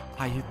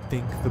I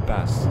think the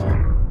best.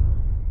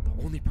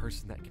 The only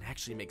person that can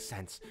actually make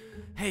sense.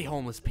 Hey,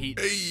 homeless Pete.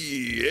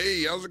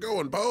 Hey, how's it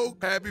going,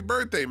 Poke? Happy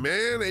birthday,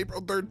 man.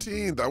 April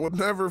 13th. I would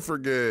never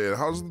forget.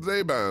 How's the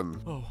day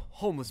been? Oh,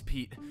 homeless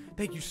Pete.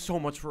 Thank you so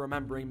much for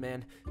remembering,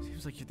 man.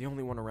 Seems like you're the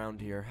only one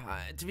around here.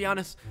 To be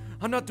honest,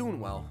 I'm not doing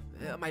well.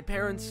 My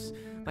parents,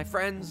 my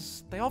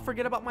friends, they all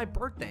forget about my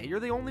birthday.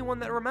 You're the only one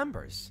that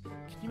remembers.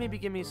 Can you maybe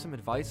give me some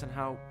advice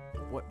on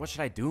what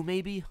should I do,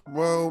 maybe?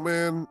 Well,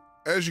 man,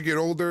 as you get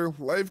older,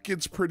 life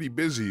gets pretty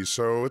busy,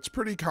 so it's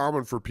pretty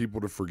common for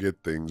people to forget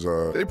things.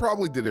 They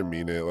probably didn't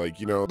mean it, like,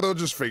 you know, they'll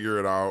just figure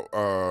it out,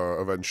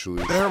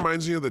 eventually. That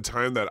reminds me of the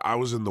time that I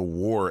was in the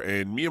war,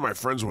 and me and my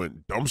friends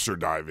went dumpster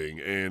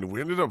diving, and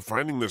we ended up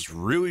finding this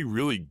really,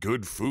 really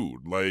good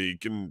food,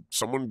 like, and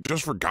someone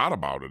just forgot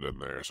about it in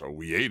there, so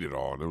we ate it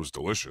all, and it was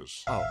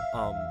delicious. Oh,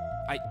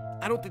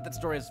 I don't think that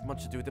story has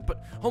much to do with it,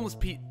 but homeless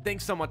Pete,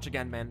 thanks so much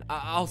again, man.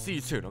 I'll see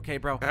you soon, okay,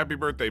 bro? Happy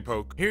birthday,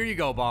 Poke. Here you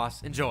go,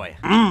 boss. Enjoy.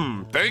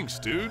 Thanks,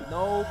 dude.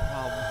 No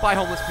problem. Bye,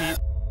 homeless Pete.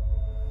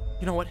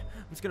 You know what?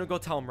 I'm just gonna go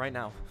tell him right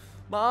now.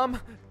 Mom,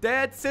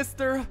 Dad,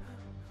 sister,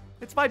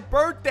 it's my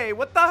birthday.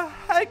 What the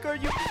heck are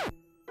you?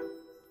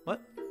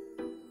 What?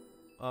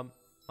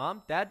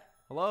 Mom, Dad,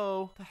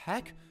 hello? What the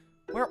heck?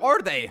 Where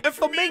are they? The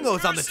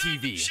flamingos on the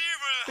TV.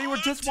 They were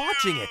just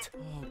watching it.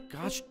 Oh,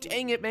 gosh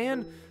dang it,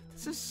 man.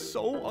 This is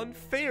so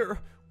unfair. What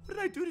did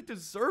I do to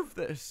deserve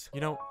this?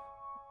 You know,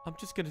 I'm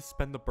just gonna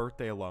spend the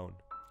birthday alone,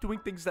 doing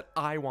things that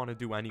I want to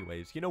do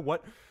anyways. You know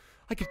what?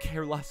 I could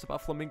care less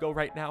about Flamingo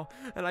right now,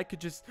 and I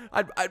could just,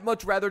 I'd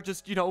much rather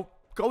just, you know,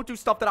 go do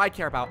stuff that I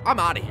care about. I'm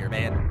out of here,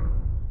 man.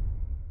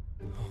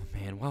 Oh,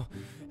 man, well,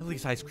 at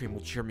least ice cream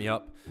will cheer me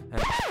up.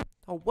 And,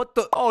 oh, what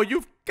the, oh,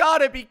 you've got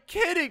to be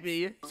kidding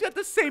me. He's got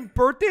the same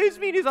birthday as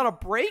me and he's on a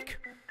break?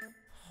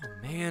 Oh,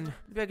 man,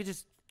 maybe I could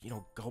just, you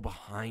know, go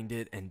behind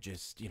it and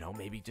just, you know,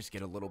 maybe just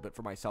get a little bit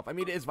for myself. I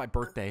mean, it is my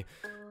birthday.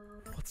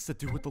 What's to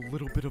do with a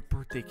little bit of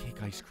birthday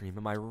cake ice cream?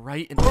 Am I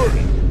right? Hey,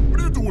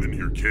 what are you doing in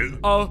here, kid?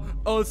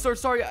 Sir,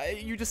 sorry,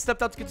 you just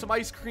stepped out to get some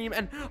ice cream,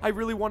 and I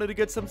really wanted to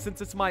get some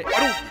since it's my— I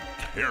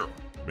don't care,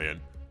 man.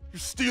 You're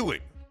stealing.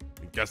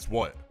 And guess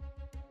what?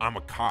 I'm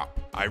a cop.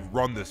 I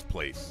run this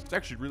place. It's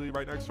actually really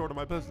right next door to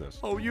my business.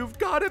 Oh, you've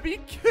got to be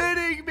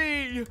kidding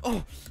me!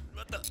 Oh,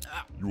 what the—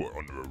 You are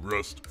under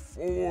arrest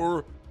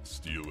for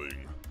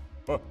stealing.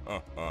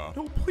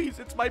 No, please,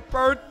 it's my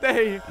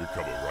birthday! You're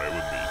coming right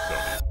with me,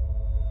 Sonny.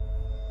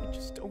 I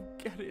just don't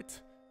get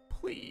it.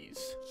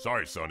 Please.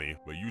 Sorry, Sonny,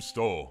 but you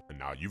stole, and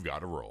now you've got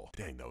to roll.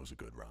 Dang, that was a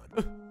good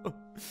run.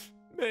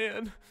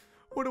 Man,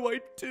 what do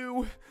I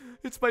do?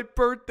 It's my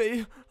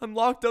birthday. I'm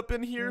locked up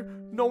in here.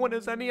 No one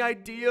has any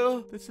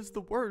idea. This is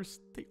the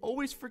worst. They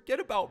always forget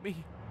about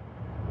me.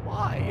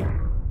 Why?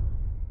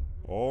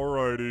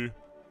 Alrighty.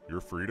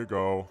 You're free to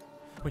go.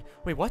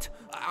 Wait, what?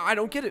 I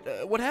don't get it.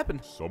 What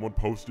happened? Someone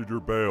posted your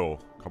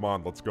bail. Come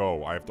on, let's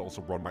go. I have to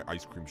also run my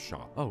ice cream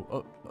shop.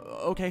 Oh,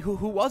 okay. Who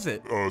was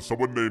it?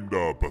 Someone named,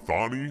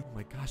 Bethany. Oh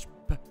my gosh,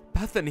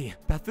 Bethany.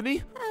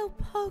 Bethany? Oh,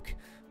 Poke.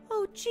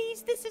 Oh,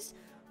 jeez, this is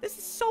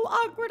so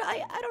awkward.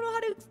 I don't know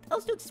how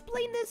else to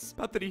explain this.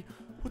 Bethany,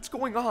 what's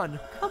going on?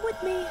 Come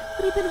with me.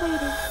 We've been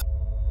waiting.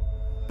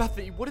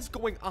 Bethany, what is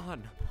going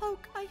on?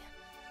 Poke, I'm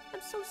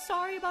so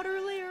sorry about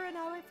earlier and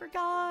how I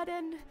forgot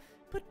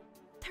but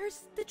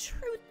there's the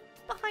truth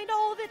behind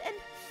all of it and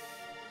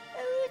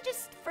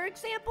just for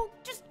example,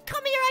 just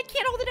come here. I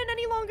can't hold it in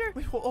any longer.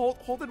 Wait, hold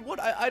on. What?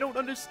 I don't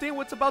understand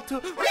what's about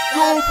to.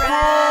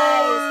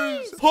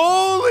 Surprise!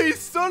 Holy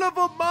son of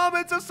a mom!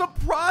 It's a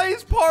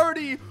surprise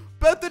party.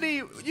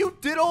 Bethany, you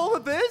did all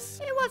of this?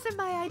 It wasn't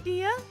my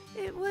idea.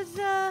 It was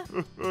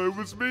It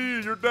was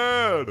me, your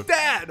dad.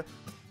 Dad!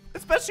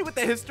 Especially with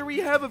the history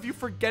you have of you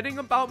forgetting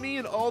about me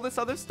and all this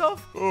other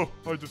stuff. Oh,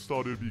 I just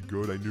thought it'd be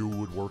good. I knew it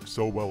would work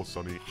so well,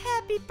 Sonny.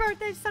 Happy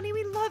birthday, Sonny.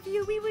 We love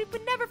you. We would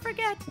never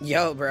forget.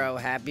 Yo, bro,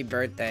 happy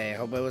birthday.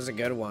 Hope it was a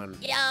good one.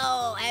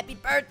 Yo, happy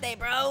birthday,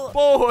 bro.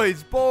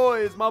 Boys,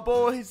 my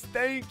boys,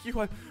 thank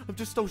you. I'm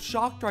just so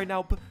shocked right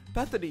now. But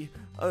Bethany,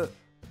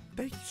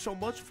 thank you so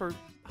much for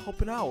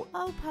helping out.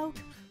 Oh, Poke.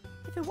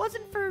 If it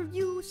wasn't for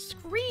you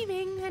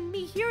screaming and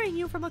me hearing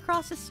you from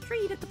across the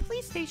street at the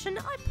police station,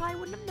 I probably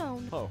wouldn't have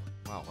known. Oh,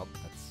 wow. Well,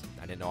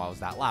 I didn't know I was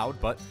that loud,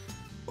 but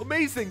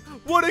amazing.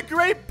 What a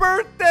great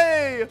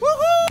birthday.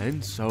 Woohoo!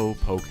 And so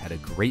Poke had a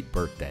great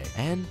birthday,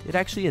 and it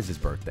actually is his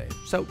birthday.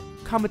 So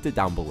comment it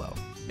down below.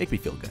 Make me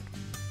feel good.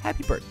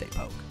 Happy birthday,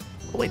 Poke.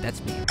 Oh, wait,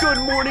 that's me. Good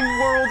morning,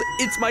 world.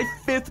 It's my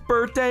 5th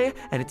birthday,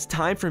 and it's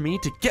time for me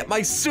to get my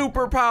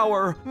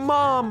superpower.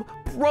 Mom,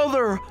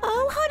 brother.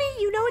 Oh,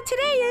 honey, you know what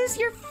today is?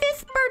 Your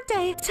 5th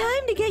birthday.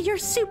 Time to get your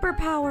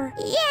superpower.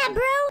 Yeah,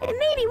 bro. And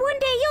maybe one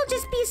day you'll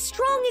just be as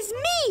strong as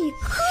me.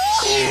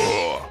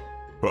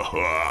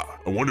 I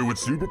wonder what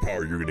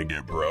superpower you're gonna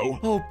get, bro.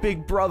 Oh,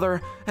 big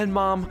brother and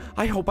mom,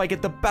 I hope I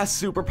get the best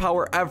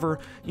superpower ever.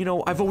 You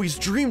know, I've always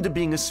dreamed of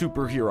being a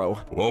superhero.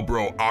 Well,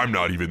 bro, I'm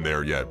not even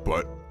there yet,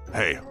 but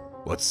hey,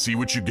 let's see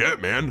what you get,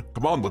 man.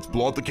 Come on, let's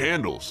blow out the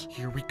candles.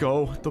 Here we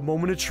go, the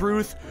moment of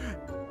truth.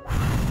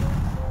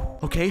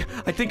 Okay,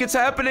 I think it's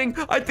happening.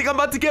 I think I'm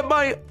about to get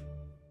my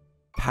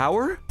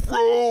power.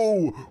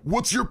 Bro,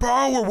 what's your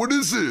power? What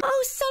is it?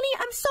 Oh, Sonny,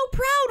 I'm so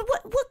proud.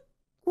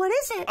 What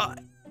is it?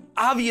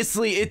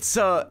 Obviously,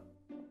 I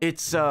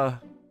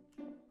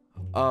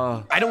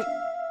don't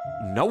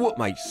know what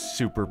my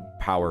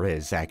superpower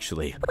is,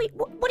 actually. Wait,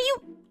 what do you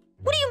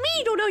mean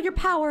you don't know your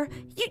power?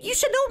 You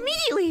should know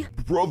immediately.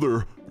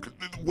 Brother,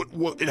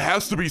 what? It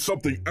has to be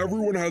something.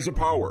 Everyone has a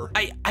power.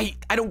 I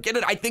don't get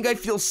it. I think I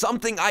feel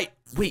something.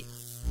 Wait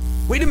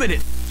a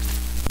minute.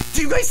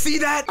 Do you guys see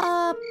that?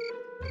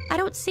 I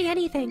don't see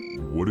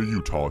anything. What are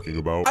you talking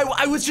about?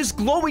 I was just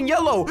glowing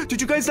yellow. Did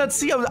you guys not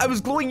see? I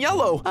was glowing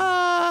yellow.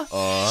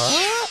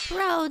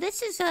 Bro,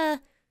 this is,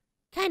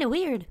 kind of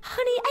weird.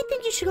 Honey, I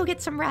think you should go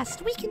get some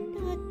rest. We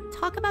can,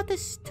 talk about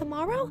this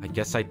tomorrow? I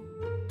guess I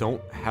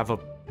don't have a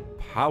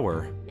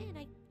power. Man,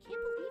 I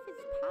can't believe his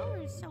power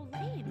is so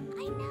lame.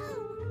 I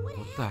know.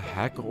 What the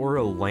heck? Or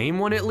a lame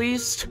one at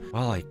least?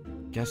 Well, I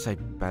guess I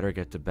better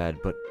get to bed.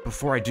 But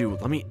before I do,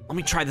 let me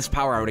try this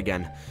power out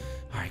again.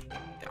 All right.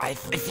 I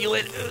feel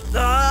it.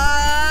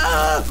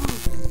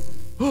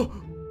 Oh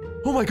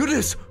my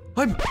goodness!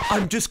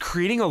 I'm just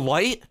creating a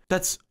light.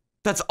 That's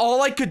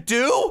all I could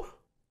do?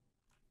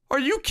 Are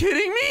you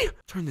kidding me?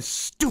 Turn this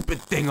stupid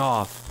thing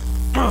off.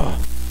 I'm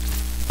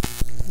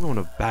going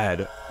to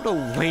bed. What a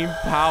lame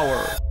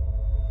power.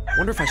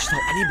 Wonder if I should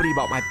tell anybody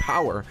about my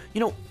power.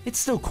 You know, it's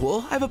still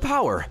cool. I have a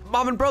power.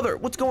 Mom and brother,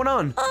 what's going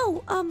on?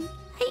 Oh,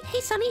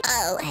 hey, Sonny.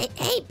 Oh,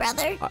 hey,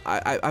 brother.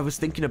 I was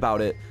thinking about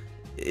it.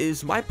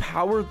 Is my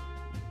power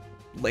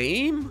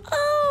lame?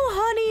 Oh,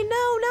 honey,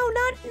 no, not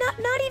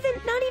even.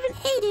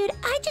 Hey, dude,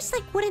 I just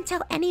wouldn't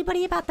tell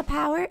anybody about the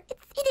power.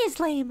 It is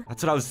lame.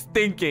 That's what I was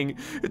thinking.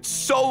 It's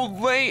so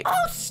lame.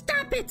 Oh,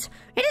 stop it!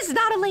 It is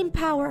not a lame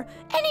power.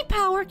 Any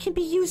power can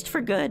be used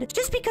for good.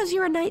 Just because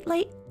you're a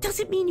nightlight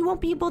doesn't mean you won't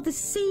be able to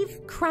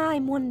save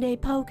crime one day,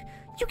 Poke.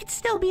 You could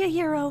still be a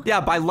hero. Yeah,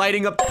 by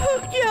lighting up.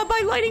 Yeah,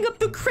 by lighting up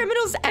the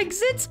criminals'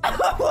 exits. I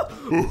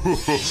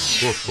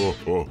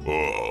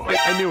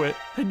knew it.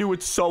 I knew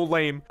it's so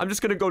lame. I'm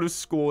just gonna go to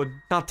school and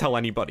not tell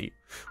anybody.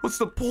 What's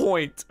the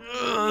point?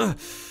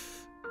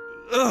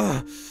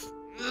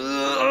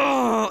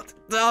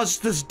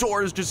 This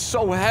door is just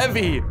so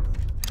heavy.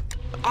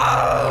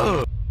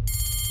 Oh,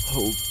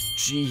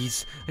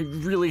 jeez. I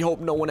really hope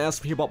no one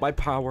asks me about my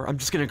power. I'm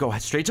just gonna go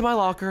straight to my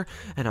locker,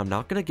 and I'm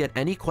not gonna get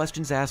any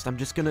questions asked. I'm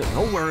just gonna,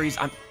 no worries.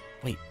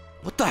 Wait,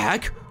 what the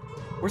heck?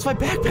 Where's my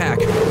backpack?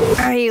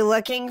 Are you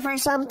looking for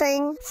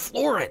something?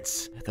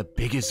 Florence, the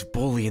biggest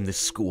bully in the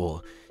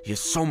school. He has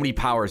so many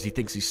powers, he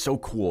thinks he's so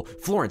cool.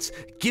 Florence,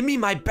 give me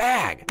my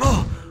bag.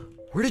 Oh,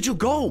 where did you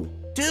go?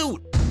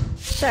 Dude.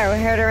 So,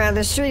 we heard around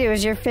the street it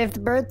was your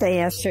 5th birthday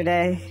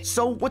yesterday.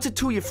 So, what's it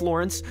to you,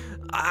 Florence?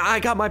 I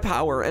got my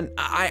power, and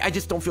I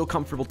just don't feel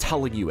comfortable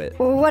telling you it.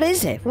 Well, what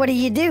is it? What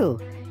do?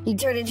 You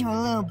turn into a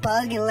little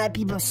bug and let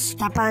people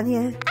step on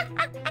you?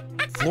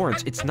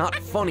 Florence, it's not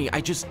funny.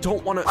 I just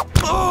don't want to.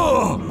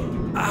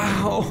 Oh!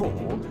 Ow!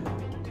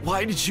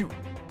 Why did you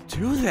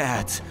do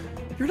that?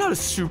 You're not a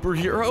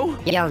superhero.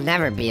 You'll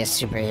never be a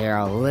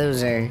superhero,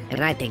 loser.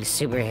 And I think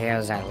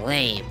superheroes are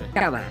lame.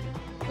 Come on,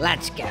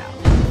 let's go.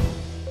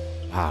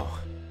 Wow.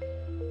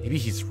 Maybe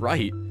he's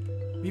right.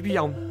 Maybe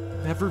I'll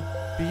never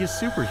be a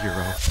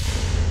superhero.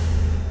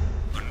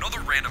 Another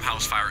random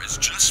house fire is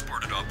just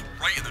spurted up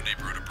right in the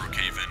neighborhood of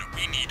Brookhaven.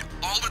 We need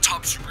all the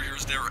top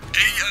superheroes there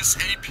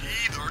ASAP.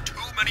 There are too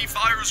many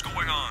fires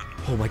going on.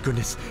 Oh my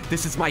goodness,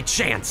 this is my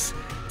chance.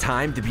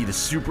 Time to be the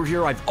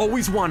superhero I've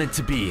always wanted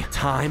to be.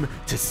 Time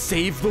to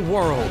save the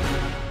world.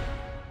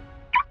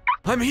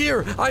 I'm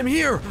here! I'm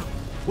here!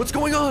 What's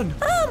going on?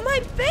 Oh,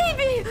 my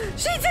baby!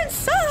 She's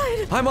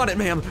inside! I'm on it,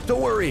 ma'am.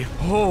 Don't worry.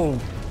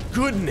 Oh,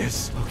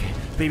 goodness. Okay,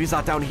 baby's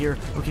not down here.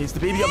 Okay, is the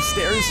baby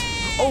upstairs?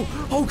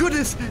 Oh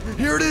goodness.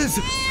 Here it is.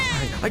 All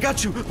right, I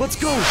got you. Let's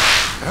go.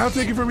 I'll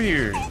take it from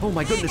here. Oh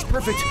my goodness,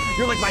 perfect.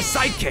 You're like my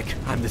sidekick.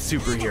 I'm the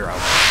superhero.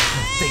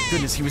 Oh, thank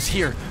goodness he was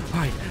here. All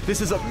right,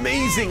 this is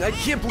amazing. I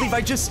can't believe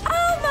I just...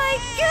 Oh, my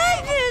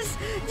goodness!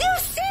 You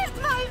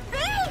saved my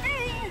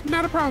baby!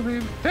 Not a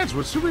problem. That's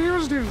what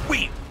superheroes do.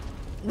 Wait,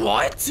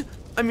 what?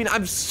 I mean,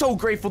 I'm so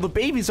grateful the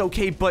baby's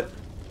okay, but...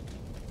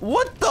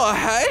 What the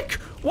heck?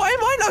 Why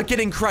am I not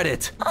getting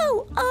credit?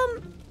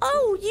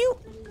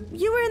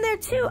 You were in there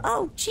too.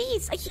 Oh,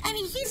 jeez. I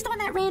mean, he's the one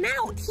that ran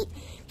out.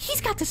 He's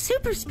got the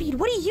super speed.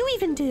 What do you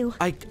even do?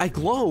 I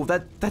glow.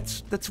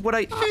 That's what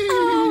I...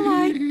 Oh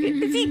my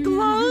goodness, he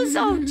glows.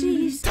 Oh,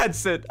 jeez.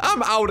 That's it.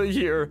 I'm out of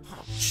here.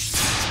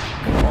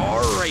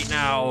 All right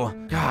now.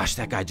 Gosh,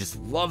 that guy just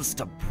loves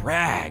to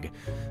brag.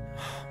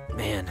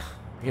 Man,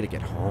 I gotta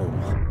get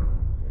home.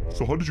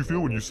 So how did you feel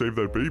when you saved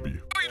that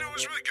baby? Oh, it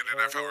was really good, and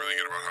I felt really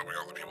good about helping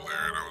all the people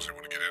there, and I was able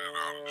to get in and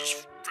out and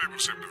just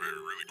saved the baby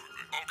really quickly.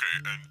 Okay,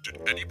 and did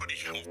anybody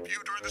help you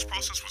during this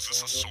process? Was this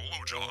a solo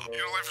job? You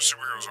know, life of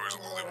superheroes is always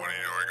a lonely one.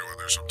 You know, I go in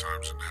there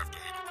sometimes and have to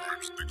handle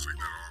crimes and things like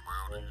that on my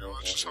own. And, you know,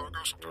 that's just how it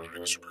goes sometimes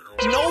being a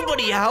superhero.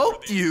 Nobody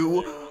helped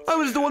you. I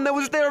was the one that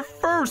was there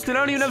first, and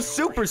I don't even have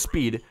super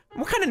speed.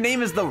 What kind of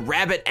name is the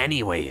rabbit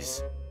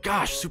anyways?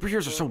 Gosh,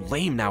 superheroes are so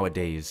lame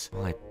nowadays.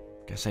 Well, I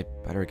guess I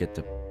better get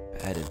to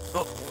bed and...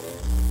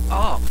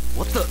 Oh,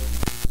 what the...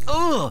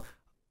 Ugh!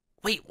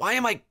 Wait, why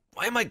am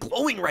I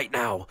glowing right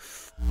now?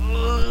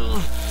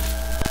 Ugh.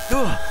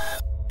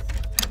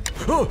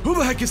 Oh, who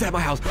the heck is at my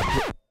house?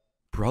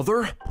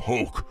 Brother?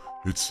 Hulk,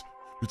 it's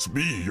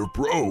me, your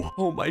bro.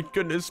 Oh my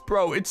goodness,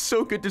 bro, it's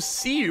so good to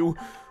see you.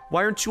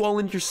 Why aren't you all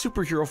in your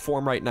superhero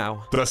form right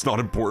now? That's not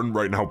important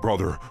right now,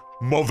 brother.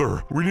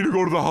 Mother, we need to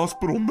go to the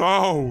hospital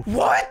now.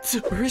 What?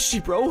 Where is she,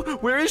 bro?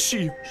 Where is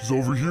she? She's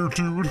over here,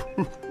 dude.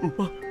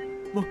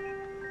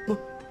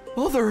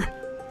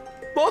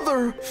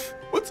 Mother,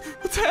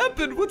 what's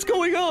happened? What's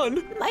going on?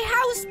 My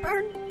house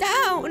burned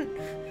down,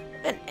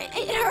 and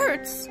it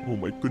hurts. Oh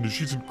my goodness,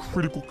 she's in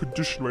critical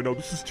condition right now.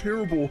 This is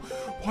terrible.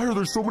 Why are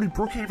there so many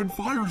Brookhaven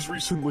fires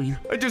recently?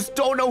 I just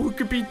don't know who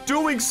could be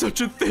doing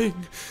such a thing.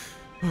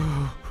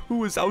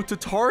 Who is out to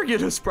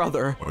target us,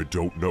 brother? I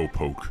don't know,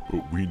 Poke,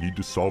 but we need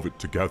to solve it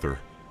together.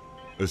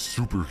 As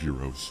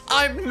superheroes.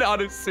 I'm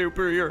not a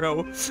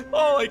superhero.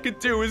 All I can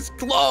do is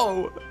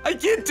glow. I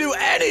can't do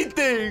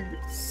anything.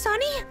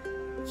 Sonny,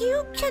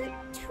 you can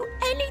do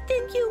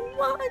anything you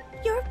want.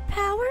 Your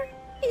power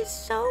is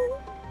so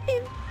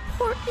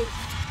important.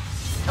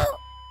 Oh.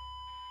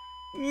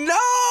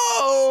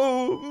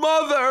 No,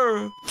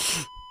 Mother.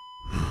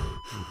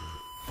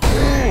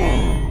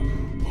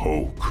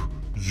 Poke,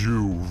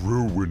 you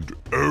ruined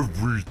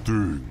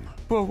everything.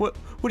 Bro, what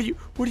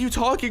are you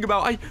talking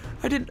about?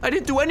 I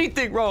didn't do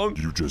anything wrong.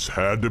 You just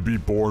had to be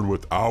born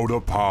without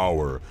a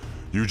power.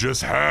 You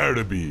just had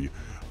to be.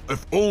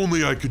 If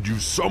only I could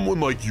use someone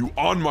like you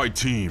on my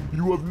team.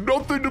 You have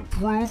nothing to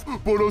prove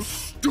but a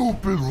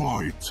stupid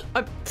light.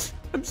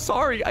 I'm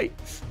sorry. I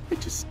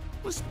just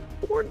was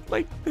born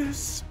like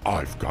this.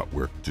 I've got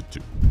work to do.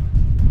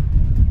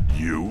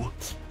 You?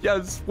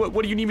 Yes, what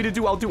do you need me to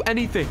do? I'll do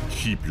anything.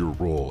 Keep your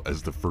role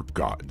as the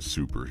forgotten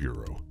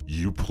superhero.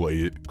 You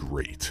play it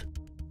great.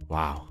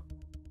 Wow.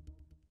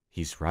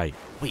 He's right.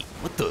 Wait,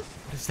 what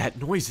is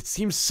that noise? It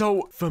seems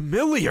so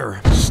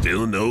familiar.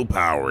 Still no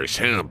powers,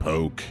 huh,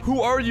 Poke? Who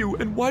are you,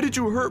 and why did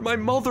you hurt my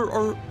mother,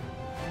 or...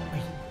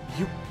 Wait,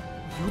 you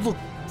look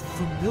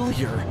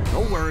familiar.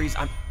 No worries,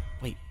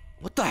 Wait,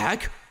 what the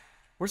heck?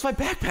 Where's my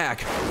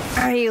backpack?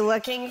 Are you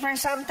looking for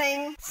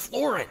something?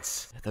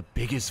 Florence! The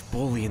biggest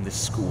bully in the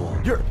school.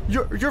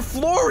 You're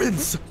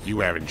Florence!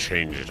 You haven't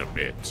changed a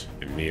bit,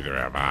 and neither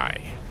have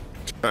I.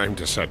 Time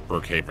to set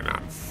Brookhaven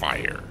on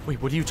fire.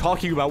 Wait, what are you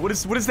talking about? What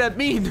does that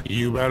mean?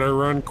 You better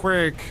run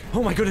quick.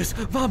 Oh my goodness.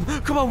 Mom,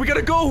 come on, we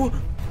gotta go.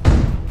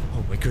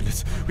 Oh my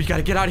goodness, we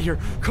gotta get out of here.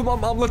 Come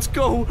on, Mom, let's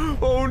go.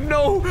 Oh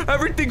no,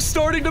 everything's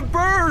starting to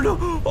burn.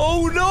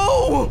 Oh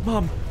no.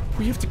 Mom,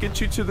 we have to get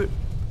you to the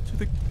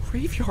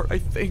graveyard, I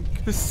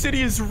think. The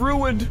city is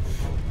ruined.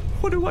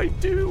 What do I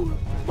do?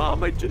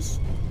 Mom, I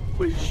just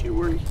wish you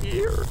were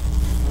here.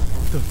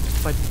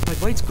 My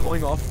light's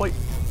going off. Why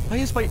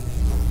is my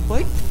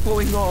light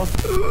blowing off?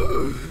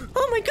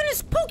 Oh my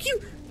goodness, Poke, you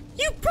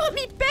brought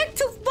me back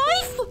to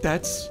life!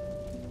 That's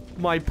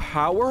my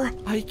power?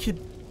 I can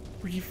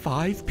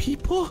revive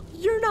people?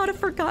 You're not a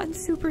forgotten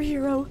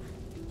superhero.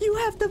 You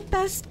have the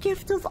best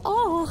gift of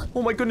all.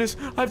 Oh my goodness,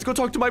 I have to go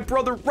talk to my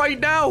brother right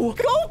now.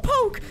 Go,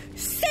 Poke!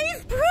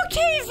 Save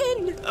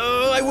Brookhaven!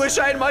 I wish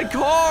I had my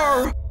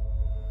car. Well,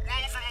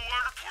 from the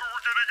alarm report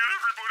we're getting at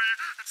everybody,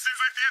 it seems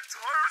like the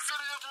entire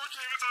city of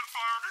Brookhaven's on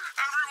fire.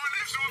 Everyone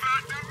needs to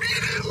evacuate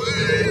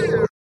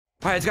immediately!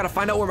 Alright, I just gotta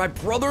find out where my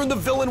brother and the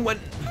villain went.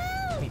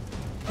 Wait,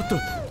 what the?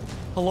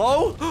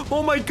 Hello?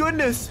 Oh my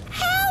goodness.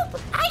 Help!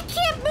 I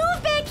can't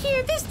move back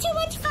here. There's too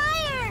much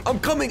fire. I'm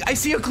coming. I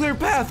see a clear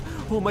path.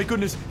 Oh my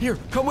goodness. Here,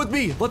 come with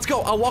me. Let's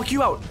go. I'll walk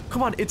you out.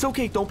 Come on. It's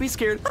okay. Don't be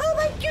scared. Oh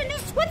my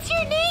goodness. What's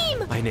your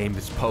name? My name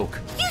is Poke.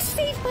 You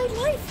saved my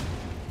life.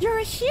 You're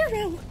a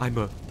hero. I'm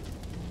a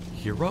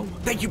hero?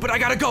 Thank you, but I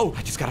gotta go.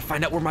 I just gotta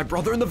find out where my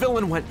brother and the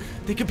villain went.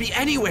 They could be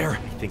anywhere.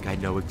 I think I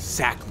know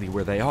exactly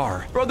where they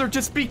are. Brother,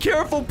 just be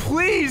careful,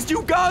 please.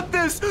 You got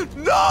this.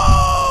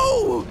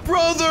 No!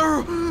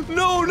 Brother!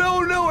 No, no,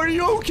 no. Are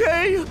you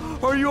okay?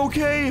 Are you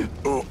okay?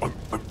 Oh,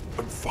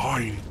 I'm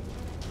fine.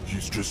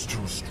 He's just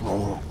too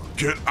strong.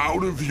 Get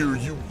out of here,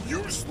 you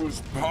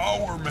useless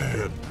power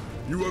man.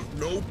 You have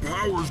no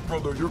powers,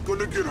 brother. You're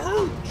gonna get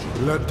hurt.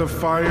 Let the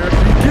fire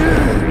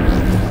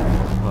begin!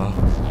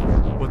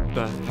 What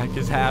the heck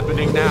is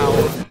happening now?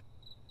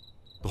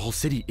 The whole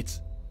city,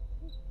 it's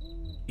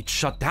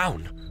shut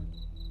down.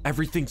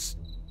 Everything's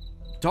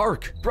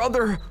dark.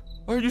 Brother,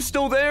 are you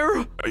still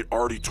there? I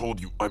already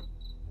told you,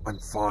 I'm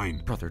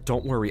fine. Brother,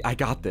 don't worry, I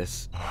got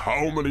this.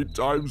 How many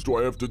times do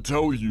I have to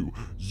tell you?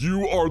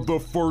 You are the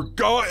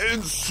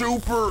forgotten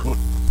super.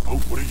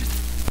 What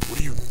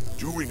are you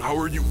doing? How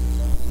are you?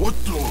 What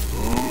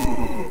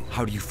the?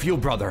 How do you feel,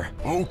 brother?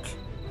 Oak,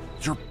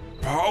 your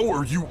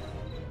power, you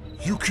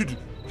could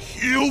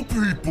heal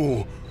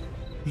people.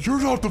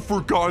 You're not the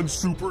forgotten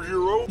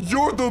superhero.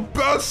 You're the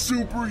best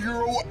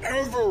superhero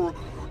ever.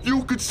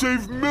 You could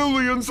save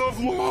millions of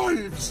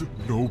lives.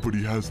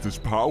 Nobody has this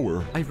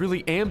power. I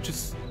really am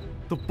just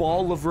the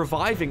ball of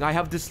reviving. I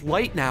have this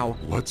light now.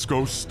 Let's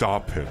go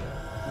stop him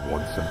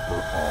once and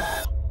for all.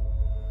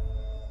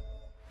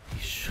 He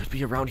should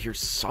be around here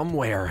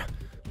somewhere.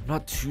 I'm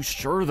not too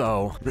sure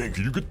though. Man,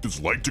 can you get this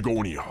light to go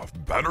any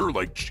better?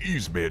 Like,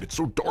 jeez, man, it's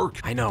so dark.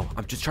 I know.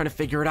 I'm just trying to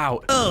figure it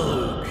out.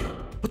 Oh,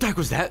 what the heck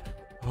was that?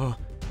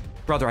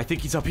 Brother, I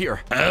think he's up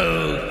here.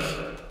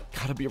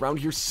 Gotta be around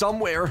here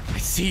somewhere. I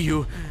see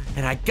you,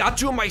 and I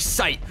got you in my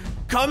sight.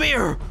 Come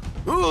here.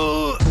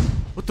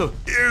 What the?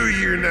 Oh,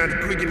 you're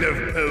not quick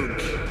enough,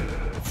 Poke.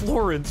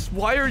 Florence,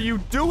 why are you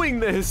doing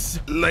this?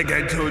 Like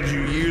I told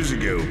you years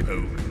ago,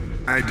 Poke,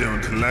 I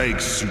don't like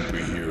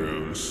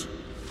superheroes.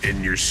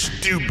 And your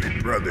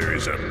stupid brother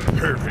is a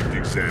perfect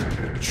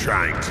example of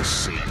trying to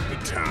save the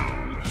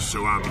town.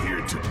 So I'm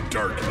here to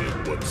darken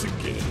it once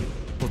again.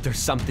 Well, there's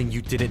something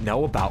you didn't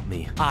know about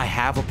me. I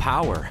have a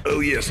power. Oh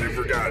yes, I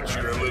forgot.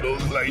 You're a little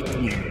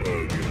lightning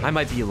bug. I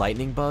might be a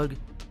lightning bug,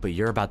 but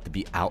you're about to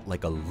be out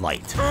like a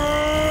light.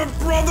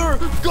 Brother,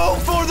 go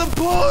for the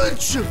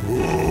punch!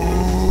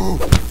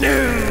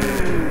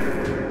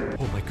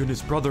 Oh my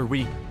goodness, brother,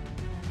 we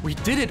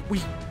did it.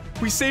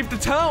 We saved the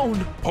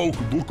town. Poke,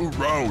 look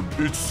around.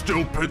 It's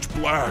still pitch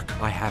black.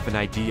 I have an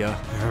idea.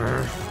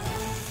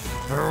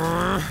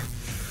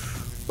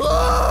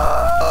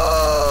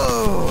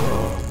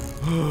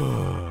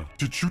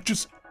 Did you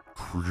just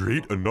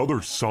create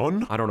another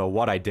sun? I don't know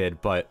what I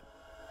did, but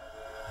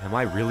am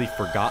I really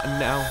forgotten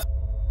now?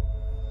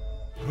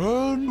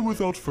 And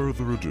without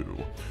further ado,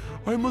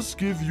 I must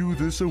give you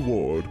this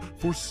award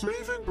for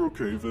saving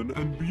Brookhaven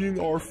and being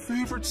our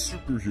favorite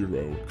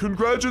superhero.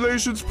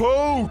 Congratulations,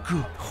 Poke!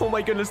 Oh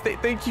my goodness,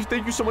 thank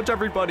you so much,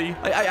 everybody.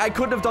 I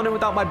couldn't have done it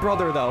without my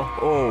brother, though.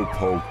 Oh,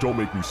 Poke, don't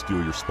make me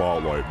steal your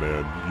spotlight,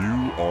 man.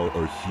 You are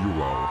a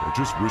hero. I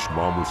just wish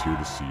Mom was here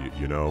to see it,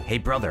 you know? Hey,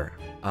 brother,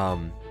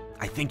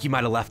 I think you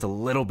might have left a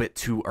little bit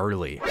too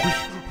early.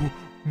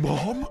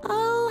 Mom?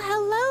 Oh,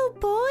 hello,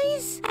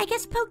 boys. I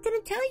guess Poke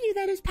didn't tell you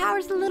that his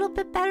power's a little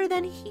bit better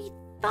than he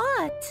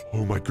thought.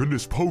 Oh my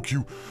goodness, Poke,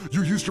 you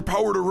used your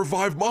power to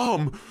revive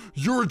Mom.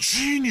 You're a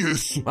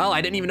genius. Well,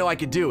 I didn't even know I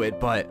could do it,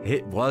 but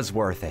it was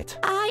worth it.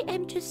 I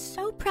am just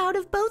so proud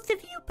of both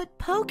of you, but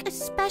Poke,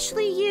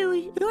 especially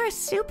you. You're a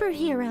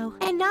superhero,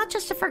 and not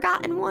just a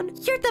forgotten one.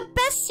 You're the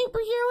best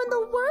superhero in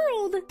the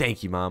world.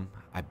 Thank you, Mom.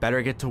 I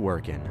better get to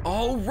working.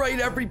 All right,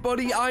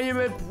 everybody, I am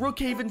at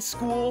Brookhaven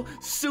School.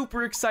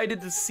 Super excited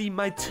to see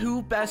my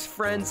two best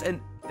friends, and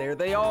there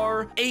they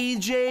are.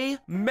 AJ,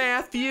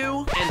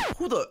 Matthew, and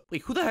who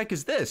the heck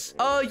is this?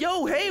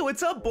 Yo, hey,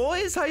 what's up,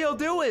 boys? How y'all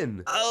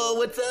doing? Oh,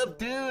 what's up,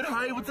 dude?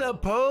 Hi, what's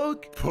up,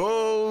 Poke?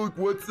 Poke,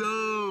 what's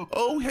up?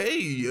 Oh,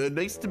 hey,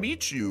 nice to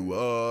meet you.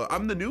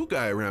 I'm the new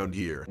guy around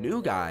here.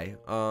 New guy?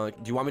 Do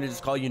you want me to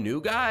just call you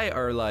new guy,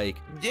 or like?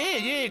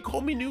 Yeah,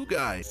 call me new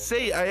guy.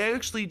 Say, I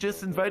actually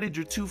just invited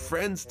your two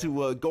friends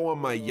to go on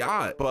my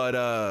yacht, but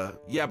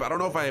yeah, but I don't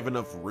know if I have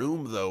enough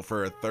room though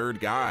for a third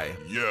guy.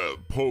 Yeah,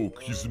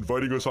 Poke, he's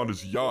inviting us on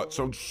his yacht.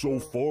 Sounds so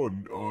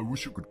fun. I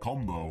wish you could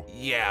come though.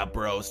 Yeah,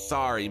 bro,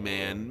 sorry,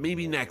 man.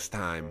 Maybe next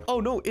time. Oh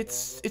no,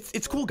 it's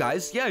cool,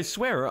 guys. Yeah, I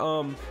swear.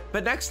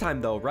 But next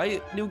time though,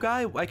 right, new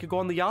guy? I could go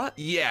on the yacht?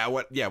 Yeah,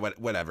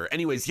 whatever.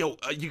 Anyways, yo,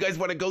 you guys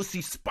want to go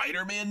see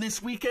Spider-Man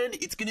this weekend?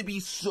 It's gonna be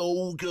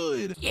so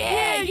good.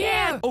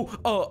 Yeah.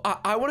 Oh,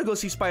 I want to go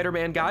see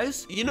Spider-Man,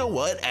 guys. You know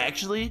what?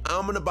 Actually,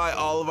 I'm gonna buy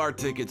all of our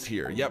tickets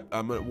here. Yep,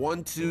 I'm at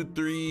 1, 2,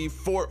 3,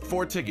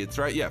 4 tickets,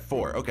 right? Yeah,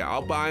 4. Okay,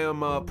 I'll buy them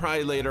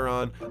probably later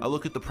on. I'll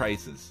look at the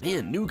prices.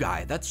 Man, new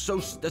guy, that's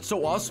so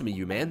awesome of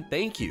you, man.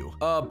 Thank you.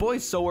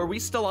 Boys, so are we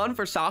still on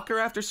for soccer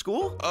after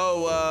school?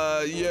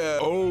 Oh, yeah.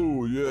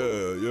 Oh,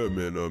 yeah,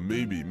 man.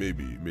 Maybe.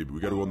 We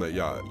gotta go on that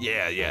yacht.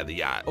 Yeah, the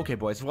yacht. Okay,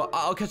 boys. Well,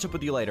 I'll catch up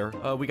with you later.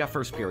 We got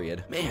first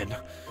period. Man,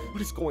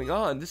 what is going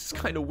on? This is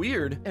kind of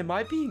weird. Am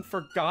I being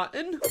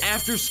forgotten?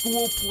 After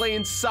school,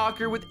 playing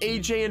soccer with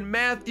AJ and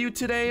Matthew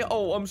today.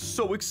 Oh, I'm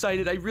so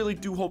excited. I really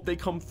do hope they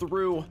come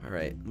through. All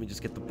right, let me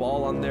just get the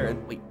ball on there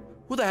and wait.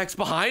 Who the heck's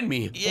behind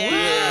me?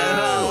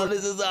 Yeah,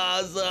 this is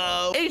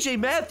awesome. AJ,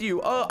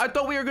 Matthew, I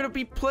thought we were gonna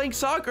be playing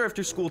soccer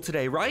after school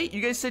today, right? You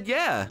guys said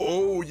yeah.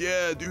 Oh,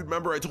 yeah, dude.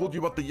 Remember I told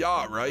you about the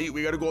yacht, right?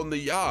 We gotta go on the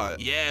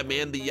yacht. Yeah,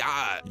 man, the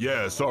yacht.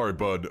 Yeah, sorry,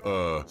 bud.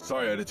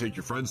 Sorry I had to take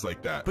your friends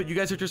like that. But you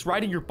guys are just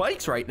riding your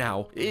bikes right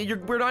now.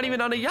 We're not even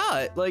on a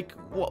yacht. Like,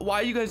 why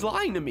are you guys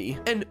lying to me?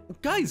 And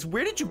guys,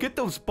 where did you get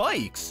those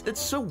bikes?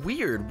 That's so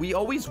weird. We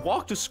always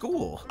walk to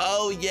school.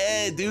 Oh,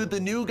 yeah, dude, the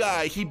new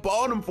guy. He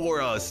bought them for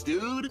us,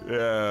 dude.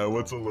 Yeah,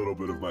 what's a little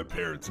bit of my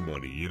parents'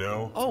 money, you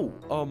know? Oh,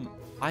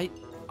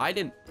 I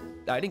didn't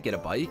get a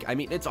bike. I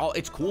mean,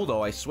 it's cool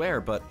though, I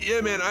swear, but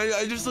yeah, man,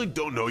 I just like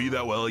don't know you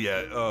that well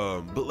yet.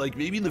 But like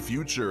maybe in the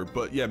future.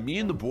 But yeah, me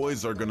and the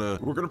boys we're gonna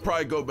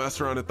probably go mess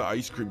around at the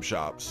ice cream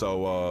shop.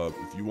 So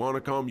if you want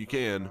to come, you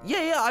can.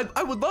 Yeah,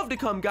 I would love to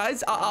come,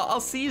 guys.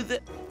 I'll see you there.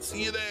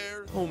 See you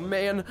there. Oh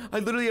man, I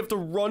literally have to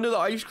run to the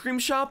ice cream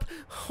shop.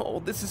 Oh,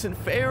 this isn't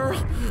fair.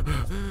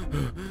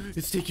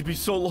 It's taking me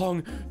so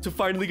long to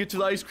finally get to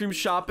the ice cream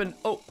shop, and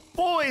oh,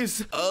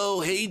 boys.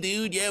 Oh, hey,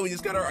 dude. Yeah, we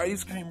just got our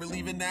ice cream. We're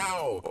leaving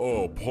now.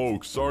 Oh,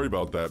 Poke, sorry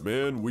about that,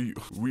 man. We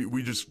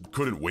just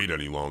couldn't wait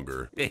any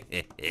longer.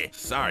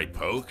 Sorry,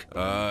 Poke.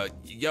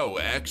 Yo,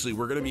 actually,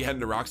 we're gonna be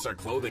heading to Rockstar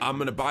Clothing. I'm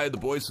gonna buy the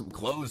boys some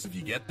clothes if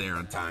you get there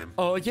on time.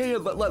 Oh, yeah,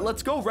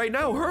 let's go right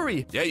now.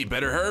 Hurry. Yeah, you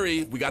better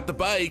hurry. We got the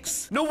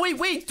bikes. No,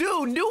 wait,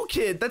 dude, new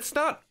kid. That's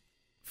not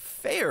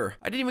fair.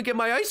 I didn't even get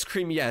my ice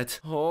cream yet.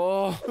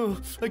 Oh,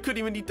 I couldn't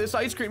even eat this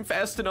ice cream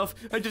fast enough.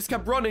 I just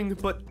kept running,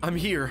 but I'm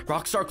here.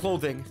 Rockstar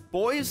Clothing.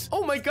 Boys,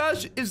 oh my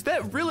gosh, is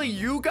that really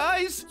you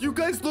guys? You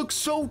guys look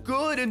so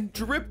good and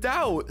dripped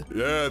out.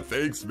 Yeah,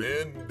 thanks,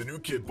 man. The new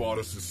kid bought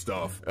us this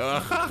stuff.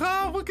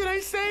 What can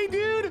I say,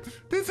 dude?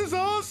 This is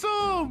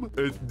awesome.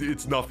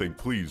 It's nothing,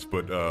 please,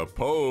 but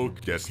Poke,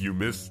 guess you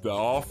missed the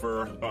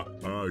offer.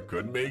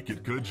 Couldn't make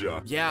it, could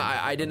ya? Yeah,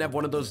 I didn't have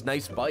one of those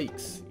nice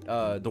bikes.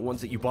 The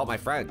ones that you bought my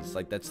friends.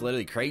 Like, that's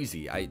literally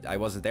crazy. I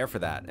wasn't there for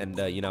that. And,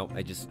 you know,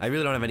 I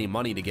really don't have any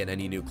money to get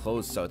any new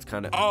clothes, so it's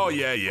kind of... Oh,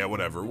 yeah,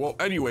 whatever. Well,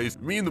 anyways,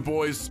 me and the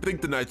boys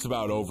think the night's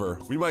about over.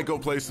 We might go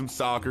play some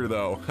soccer,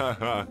 though.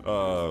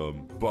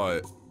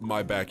 But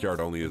my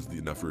backyard only has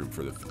enough room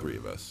for the 3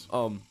 of us.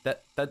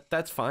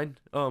 That's fine.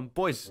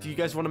 Boys, do you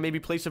guys want to maybe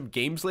play some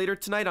games later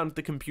tonight on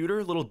the computer?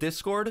 A little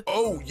Discord?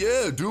 Oh,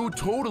 yeah, dude,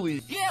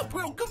 totally. Yeah,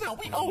 bro, come on.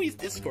 We always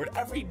Discord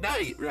every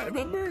night, right?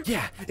 Remember?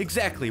 Yeah,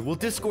 exactly. We'll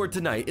Discord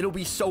tonight. It'll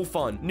be so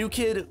fun. New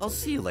kid, I'll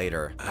see you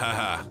later.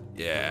 Haha,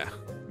 yeah.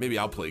 Maybe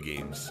I'll play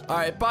games. All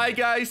right, bye,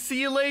 guys.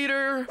 See you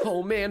later.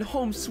 Oh, man,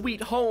 home sweet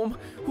home.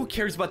 Who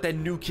cares about that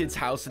new kid's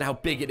house and how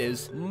big it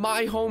is?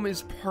 My home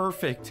is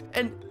perfect.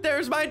 And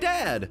there's my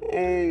dad. Oh,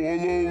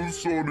 hello,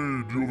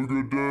 Sonny. Do you have a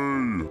good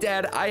day?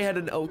 Dad, I had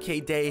an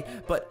okay day,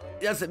 but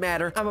it doesn't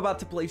matter. I'm about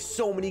to play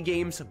so many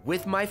games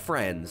with my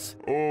friends.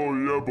 Oh,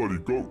 yeah, buddy.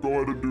 Go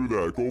ahead and do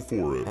that. Go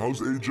for it.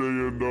 How's AJ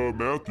and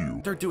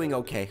Matthew? They're doing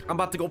okay. I'm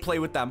about to go play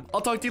with them. I'll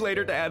talk to you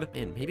later, Dad.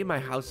 Man, maybe my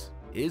house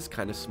is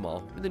kind of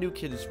small. Maybe the new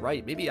kid is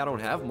right. Maybe I don't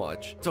have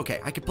much. It's okay.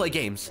 I can play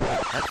games.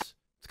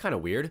 It's kind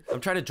of weird.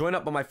 I'm trying to join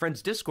up on my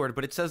friend's Discord,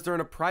 but it says they're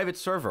in a private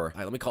server. All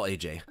right, let me call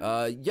AJ.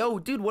 Yo,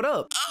 dude, what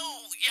up?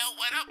 Oh, yo,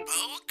 what up, Poke?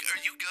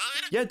 Are you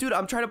good? Yeah, dude,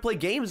 I'm trying to play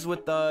games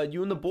with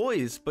you and the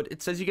boys, but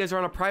it says you guys are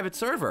on a private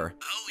server.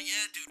 Oh,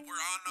 yeah, dude, we're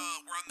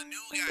on the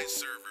new guy's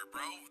server,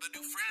 bro. The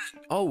new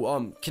friend.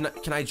 Oh,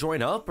 can I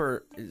join up,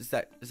 or is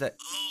that? Oh,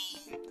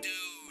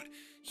 dude,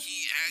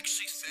 he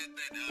actually said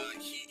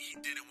that he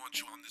didn't want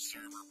you on the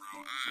server,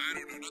 bro. I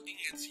don't know, nothing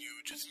against you.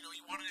 Just, you know,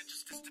 he wanted it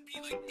just to be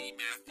like me,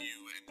 Matthew,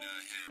 and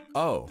him.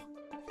 Oh.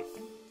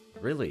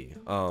 really?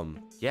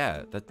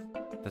 Yeah,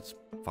 that's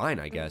fine,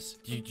 I guess.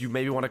 You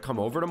maybe want to come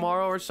over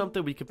tomorrow or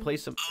something? We could play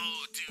some.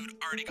 Oh, dude,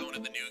 already going to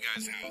the new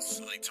guy's house,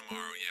 like,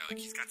 tomorrow. Yeah, like,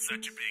 he's got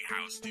such a big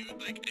house,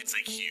 dude. Like, it's,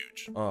 like,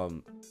 huge.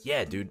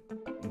 Yeah, dude.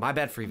 My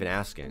bad for even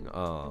asking.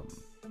 I'll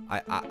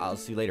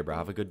see you later, bro.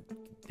 Have a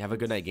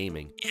good night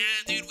gaming. Yeah,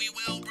 dude, we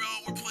will, bro.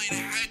 We're playing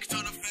a heck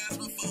ton of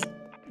Phasmophobia.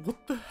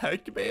 What the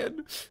heck,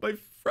 man? My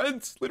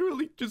friends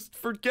literally just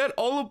forget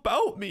all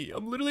about me.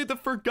 I'm literally the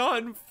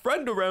forgotten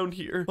friend around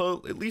here.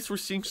 Well, at least we're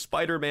seeing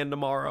Spider-Man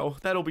tomorrow.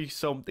 That'll be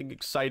something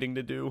exciting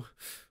to do.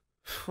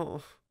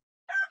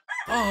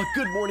 Oh,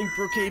 good morning,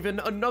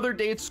 Brookhaven. Another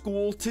day at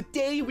school.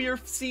 Today we are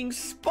seeing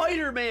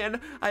Spider-Man.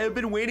 I have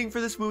been waiting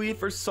for this movie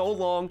for so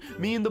long.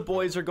 Me and the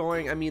boys are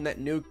going. I mean, that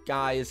new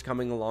guy is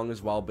coming along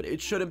as well, but it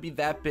shouldn't be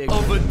that big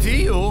of a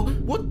deal.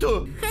 What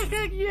the?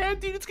 Yeah,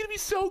 dude, it's gonna be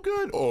so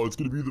good. Oh, it's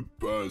gonna be the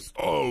best.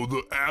 Oh,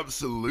 the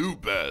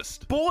absolute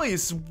best.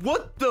 Boys,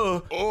 what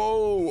the?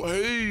 Oh,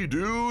 hey,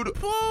 dude.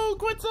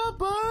 Poke, what's up,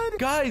 bud?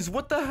 Guys,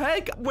 what the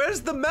heck?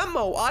 Where's the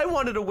memo? I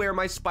wanted to wear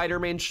my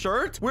Spider-Man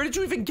shirt. Where did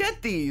you even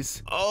get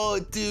these? Oh,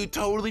 dude,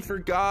 totally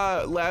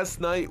forgot. Last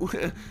night,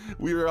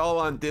 we were all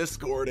on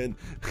Discord, and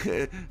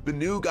the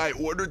new guy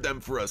ordered them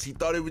for us. He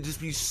thought it would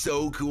just be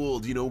so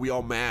cool. You know, we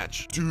all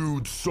match.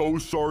 Dude, so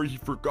sorry he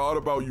forgot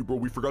about you, bro.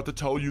 We forgot to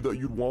tell you that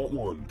you'd want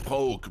one.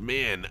 Poke,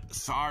 man,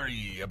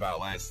 sorry about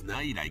last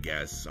night, I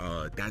guess.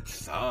 That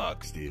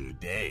sucks, dude.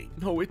 Dang.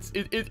 No,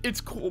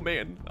 it's cool,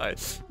 man.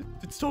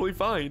 It's totally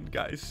fine,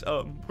 guys.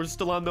 We're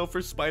still on, though,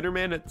 for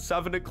Spider-Man at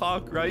 7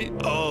 o'clock, right?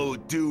 Oh,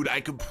 dude,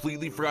 I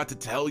completely forgot to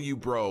tell you,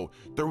 bro.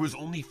 There was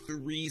only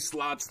 3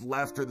 slots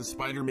left for the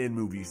Spider-Man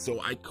movie,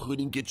 so I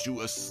couldn't get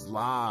you a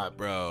slot,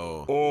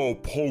 bro. Oh,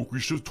 Poke, we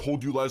should have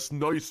told you last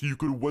night so you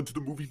could have went to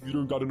the movie theater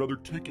and got another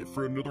ticket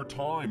for another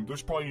time.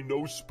 There's probably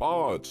no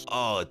spots.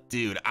 Oh,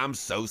 dude, I'm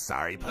so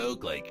sorry,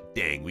 Poke. Like,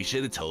 dang, we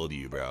should have told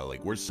you, bro.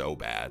 Like, we're so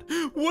bad.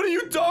 What are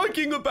you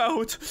talking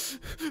about?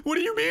 What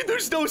do you mean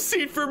there's no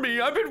seat for me?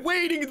 I've been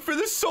waiting for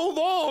this so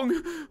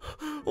long.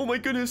 Oh my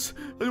goodness.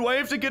 Do I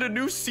have to get a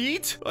new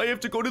seat? I have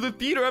to go to the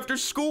theater after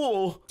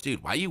school.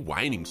 Dude, why are you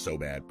whining so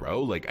bad,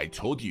 bro? Like, I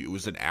told you it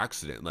was an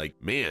accident.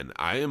 Like, man,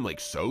 I am, like,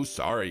 so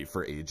sorry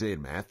for AJ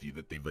and Matthew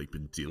that they've, like,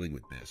 been dealing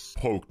with this.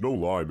 Poke, no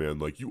lie, man.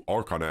 Like, you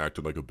are kind of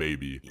acting like a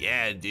baby.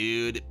 Yeah,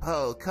 dude.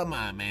 Poke, come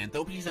on, man.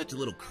 Don't be such a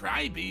little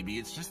crybaby.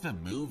 It's just a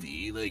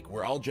movie. Like,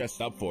 we're all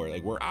dressed up for it.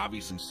 Like, we're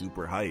obviously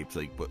super hyped.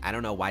 Like, but I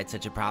don't know why it's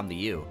such a problem to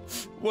you.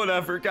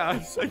 Whatever,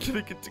 guys. I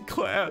gotta get to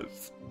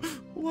class.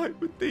 Why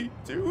would they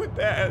do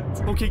that?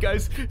 Okay,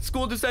 guys,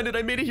 school just ended.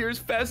 I made it here as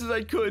fast as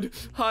I could.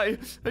 Hi,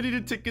 I need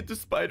a ticket to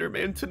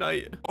Spider-Man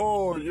tonight.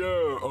 Oh,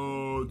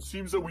 yeah, it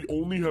seems that we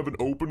only have an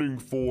opening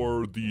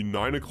for the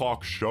 9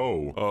 o'clock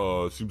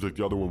show. Seems like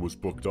the other one was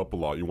booked up a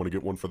lot. You want to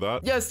get one for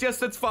that? Yes,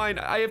 that's fine.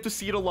 I have to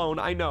see it alone.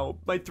 I know.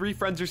 My 3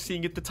 friends are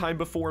seeing it the time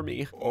before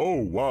me. Oh,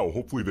 wow.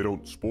 Hopefully they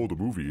don't spoil the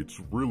movie. It's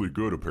really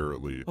good,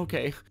 apparently.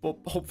 Okay, well,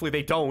 hopefully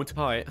they don't.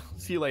 All right,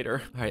 see you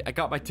later. All right, I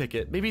got my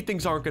ticket. Maybe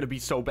things aren't gonna be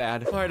so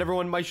bad. All right,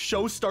 everyone, my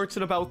show starts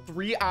in about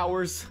 3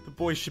 hours. The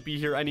boys should be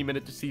here any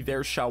minute to see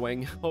their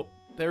showing. Oh,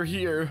 they're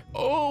here.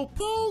 Oh,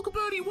 Poke,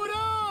 buddy, what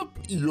up?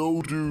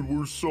 Yo, dude,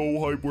 we're so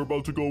hyped. We're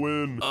about to go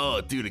in. Oh,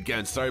 dude,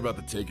 again, sorry about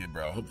the ticket,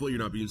 bro. Hopefully you're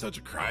not being such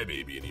a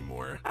crybaby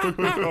anymore.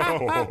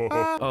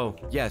 Oh,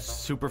 yes,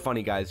 super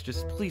funny, guys.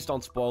 Just please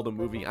don't spoil the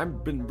movie.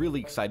 I've been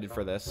really excited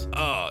for this.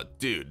 Oh,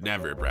 dude,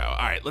 never, bro. All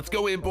right, let's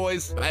go in,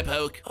 boys. Bye,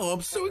 Poke. Oh,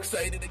 I'm so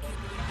excited. I can't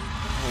believe it.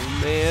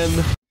 Oh,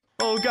 man.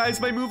 Oh, guys,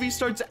 my movie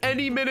starts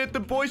any minute. The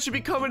boys should be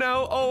coming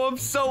out. Oh, I'm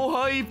so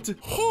hyped.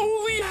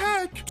 Holy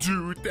heck.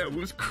 Dude, that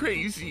was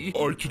crazy.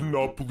 I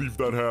cannot believe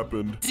that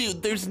happened.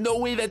 Dude, there's no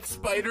way that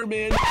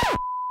Spider-Man...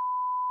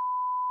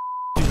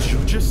 Did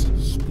you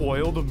just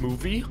spoil the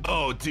movie?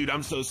 Oh, dude,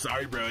 I'm so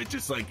sorry, bro. It's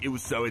just like, it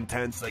was so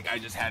intense. Like, I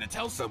just had to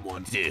tell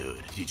someone.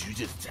 Dude, did you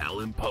just tell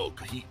him,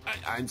 Poke?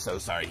 I'm so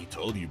sorry he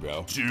told you,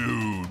 bro.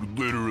 Dude,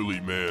 literally,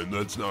 man,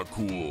 that's not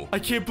cool. I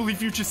can't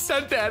believe you just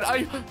said that.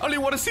 I don't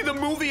even want to see the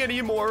movie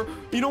anymore.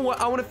 You know what?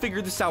 I want to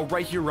figure this out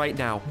right here, right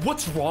now.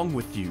 What's wrong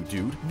with you,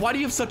 dude? Why do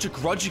you have such a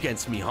grudge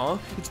against me, huh?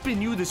 It's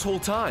been you this whole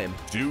time.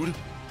 Dude,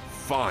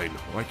 fine.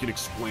 I can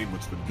explain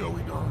what's been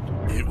going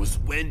on. It was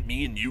when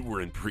me and you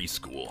were in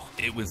preschool.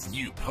 It was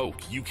you,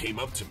 Poke. You came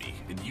up to me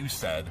and you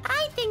said,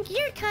 I think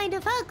you're kind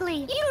of ugly.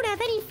 You don't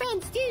have any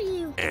friends, do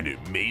you? And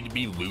it made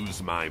me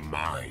lose my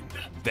mind.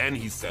 Then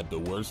he said the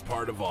worst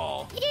part of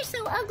all. You're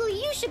so ugly,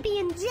 you should be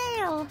in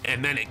jail.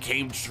 And then it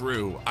came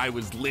true. I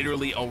was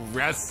literally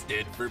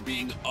arrested for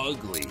being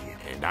ugly.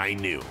 And I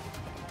knew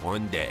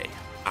one day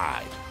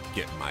I'd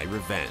get my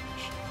revenge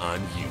on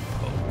you,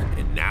 Poke.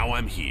 And now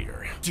I'm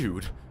here.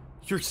 Dude.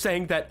 You're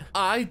saying that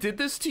I did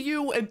this to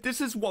you, and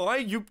this is why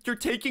you're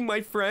taking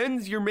my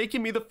friends? You're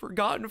making me the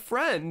forgotten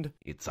friend.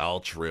 It's all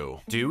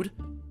true. Dude,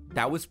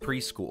 that was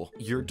preschool.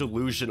 You're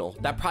delusional.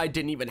 That probably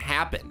didn't even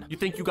happen. You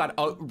think you got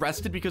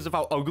arrested because of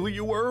how ugly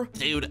you were?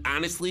 Dude,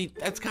 honestly,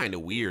 that's kind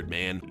of weird,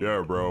 man.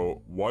 Yeah,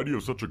 bro. Why do you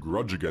have such a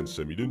grudge against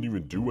him? He didn't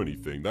even do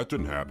anything. That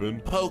didn't happen.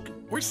 Poke,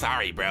 we're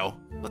sorry, bro.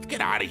 Let's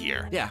get out of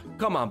here. Yeah,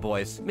 come on,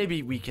 boys.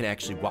 Maybe we can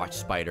actually watch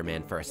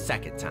Spider-Man for a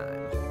second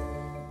time.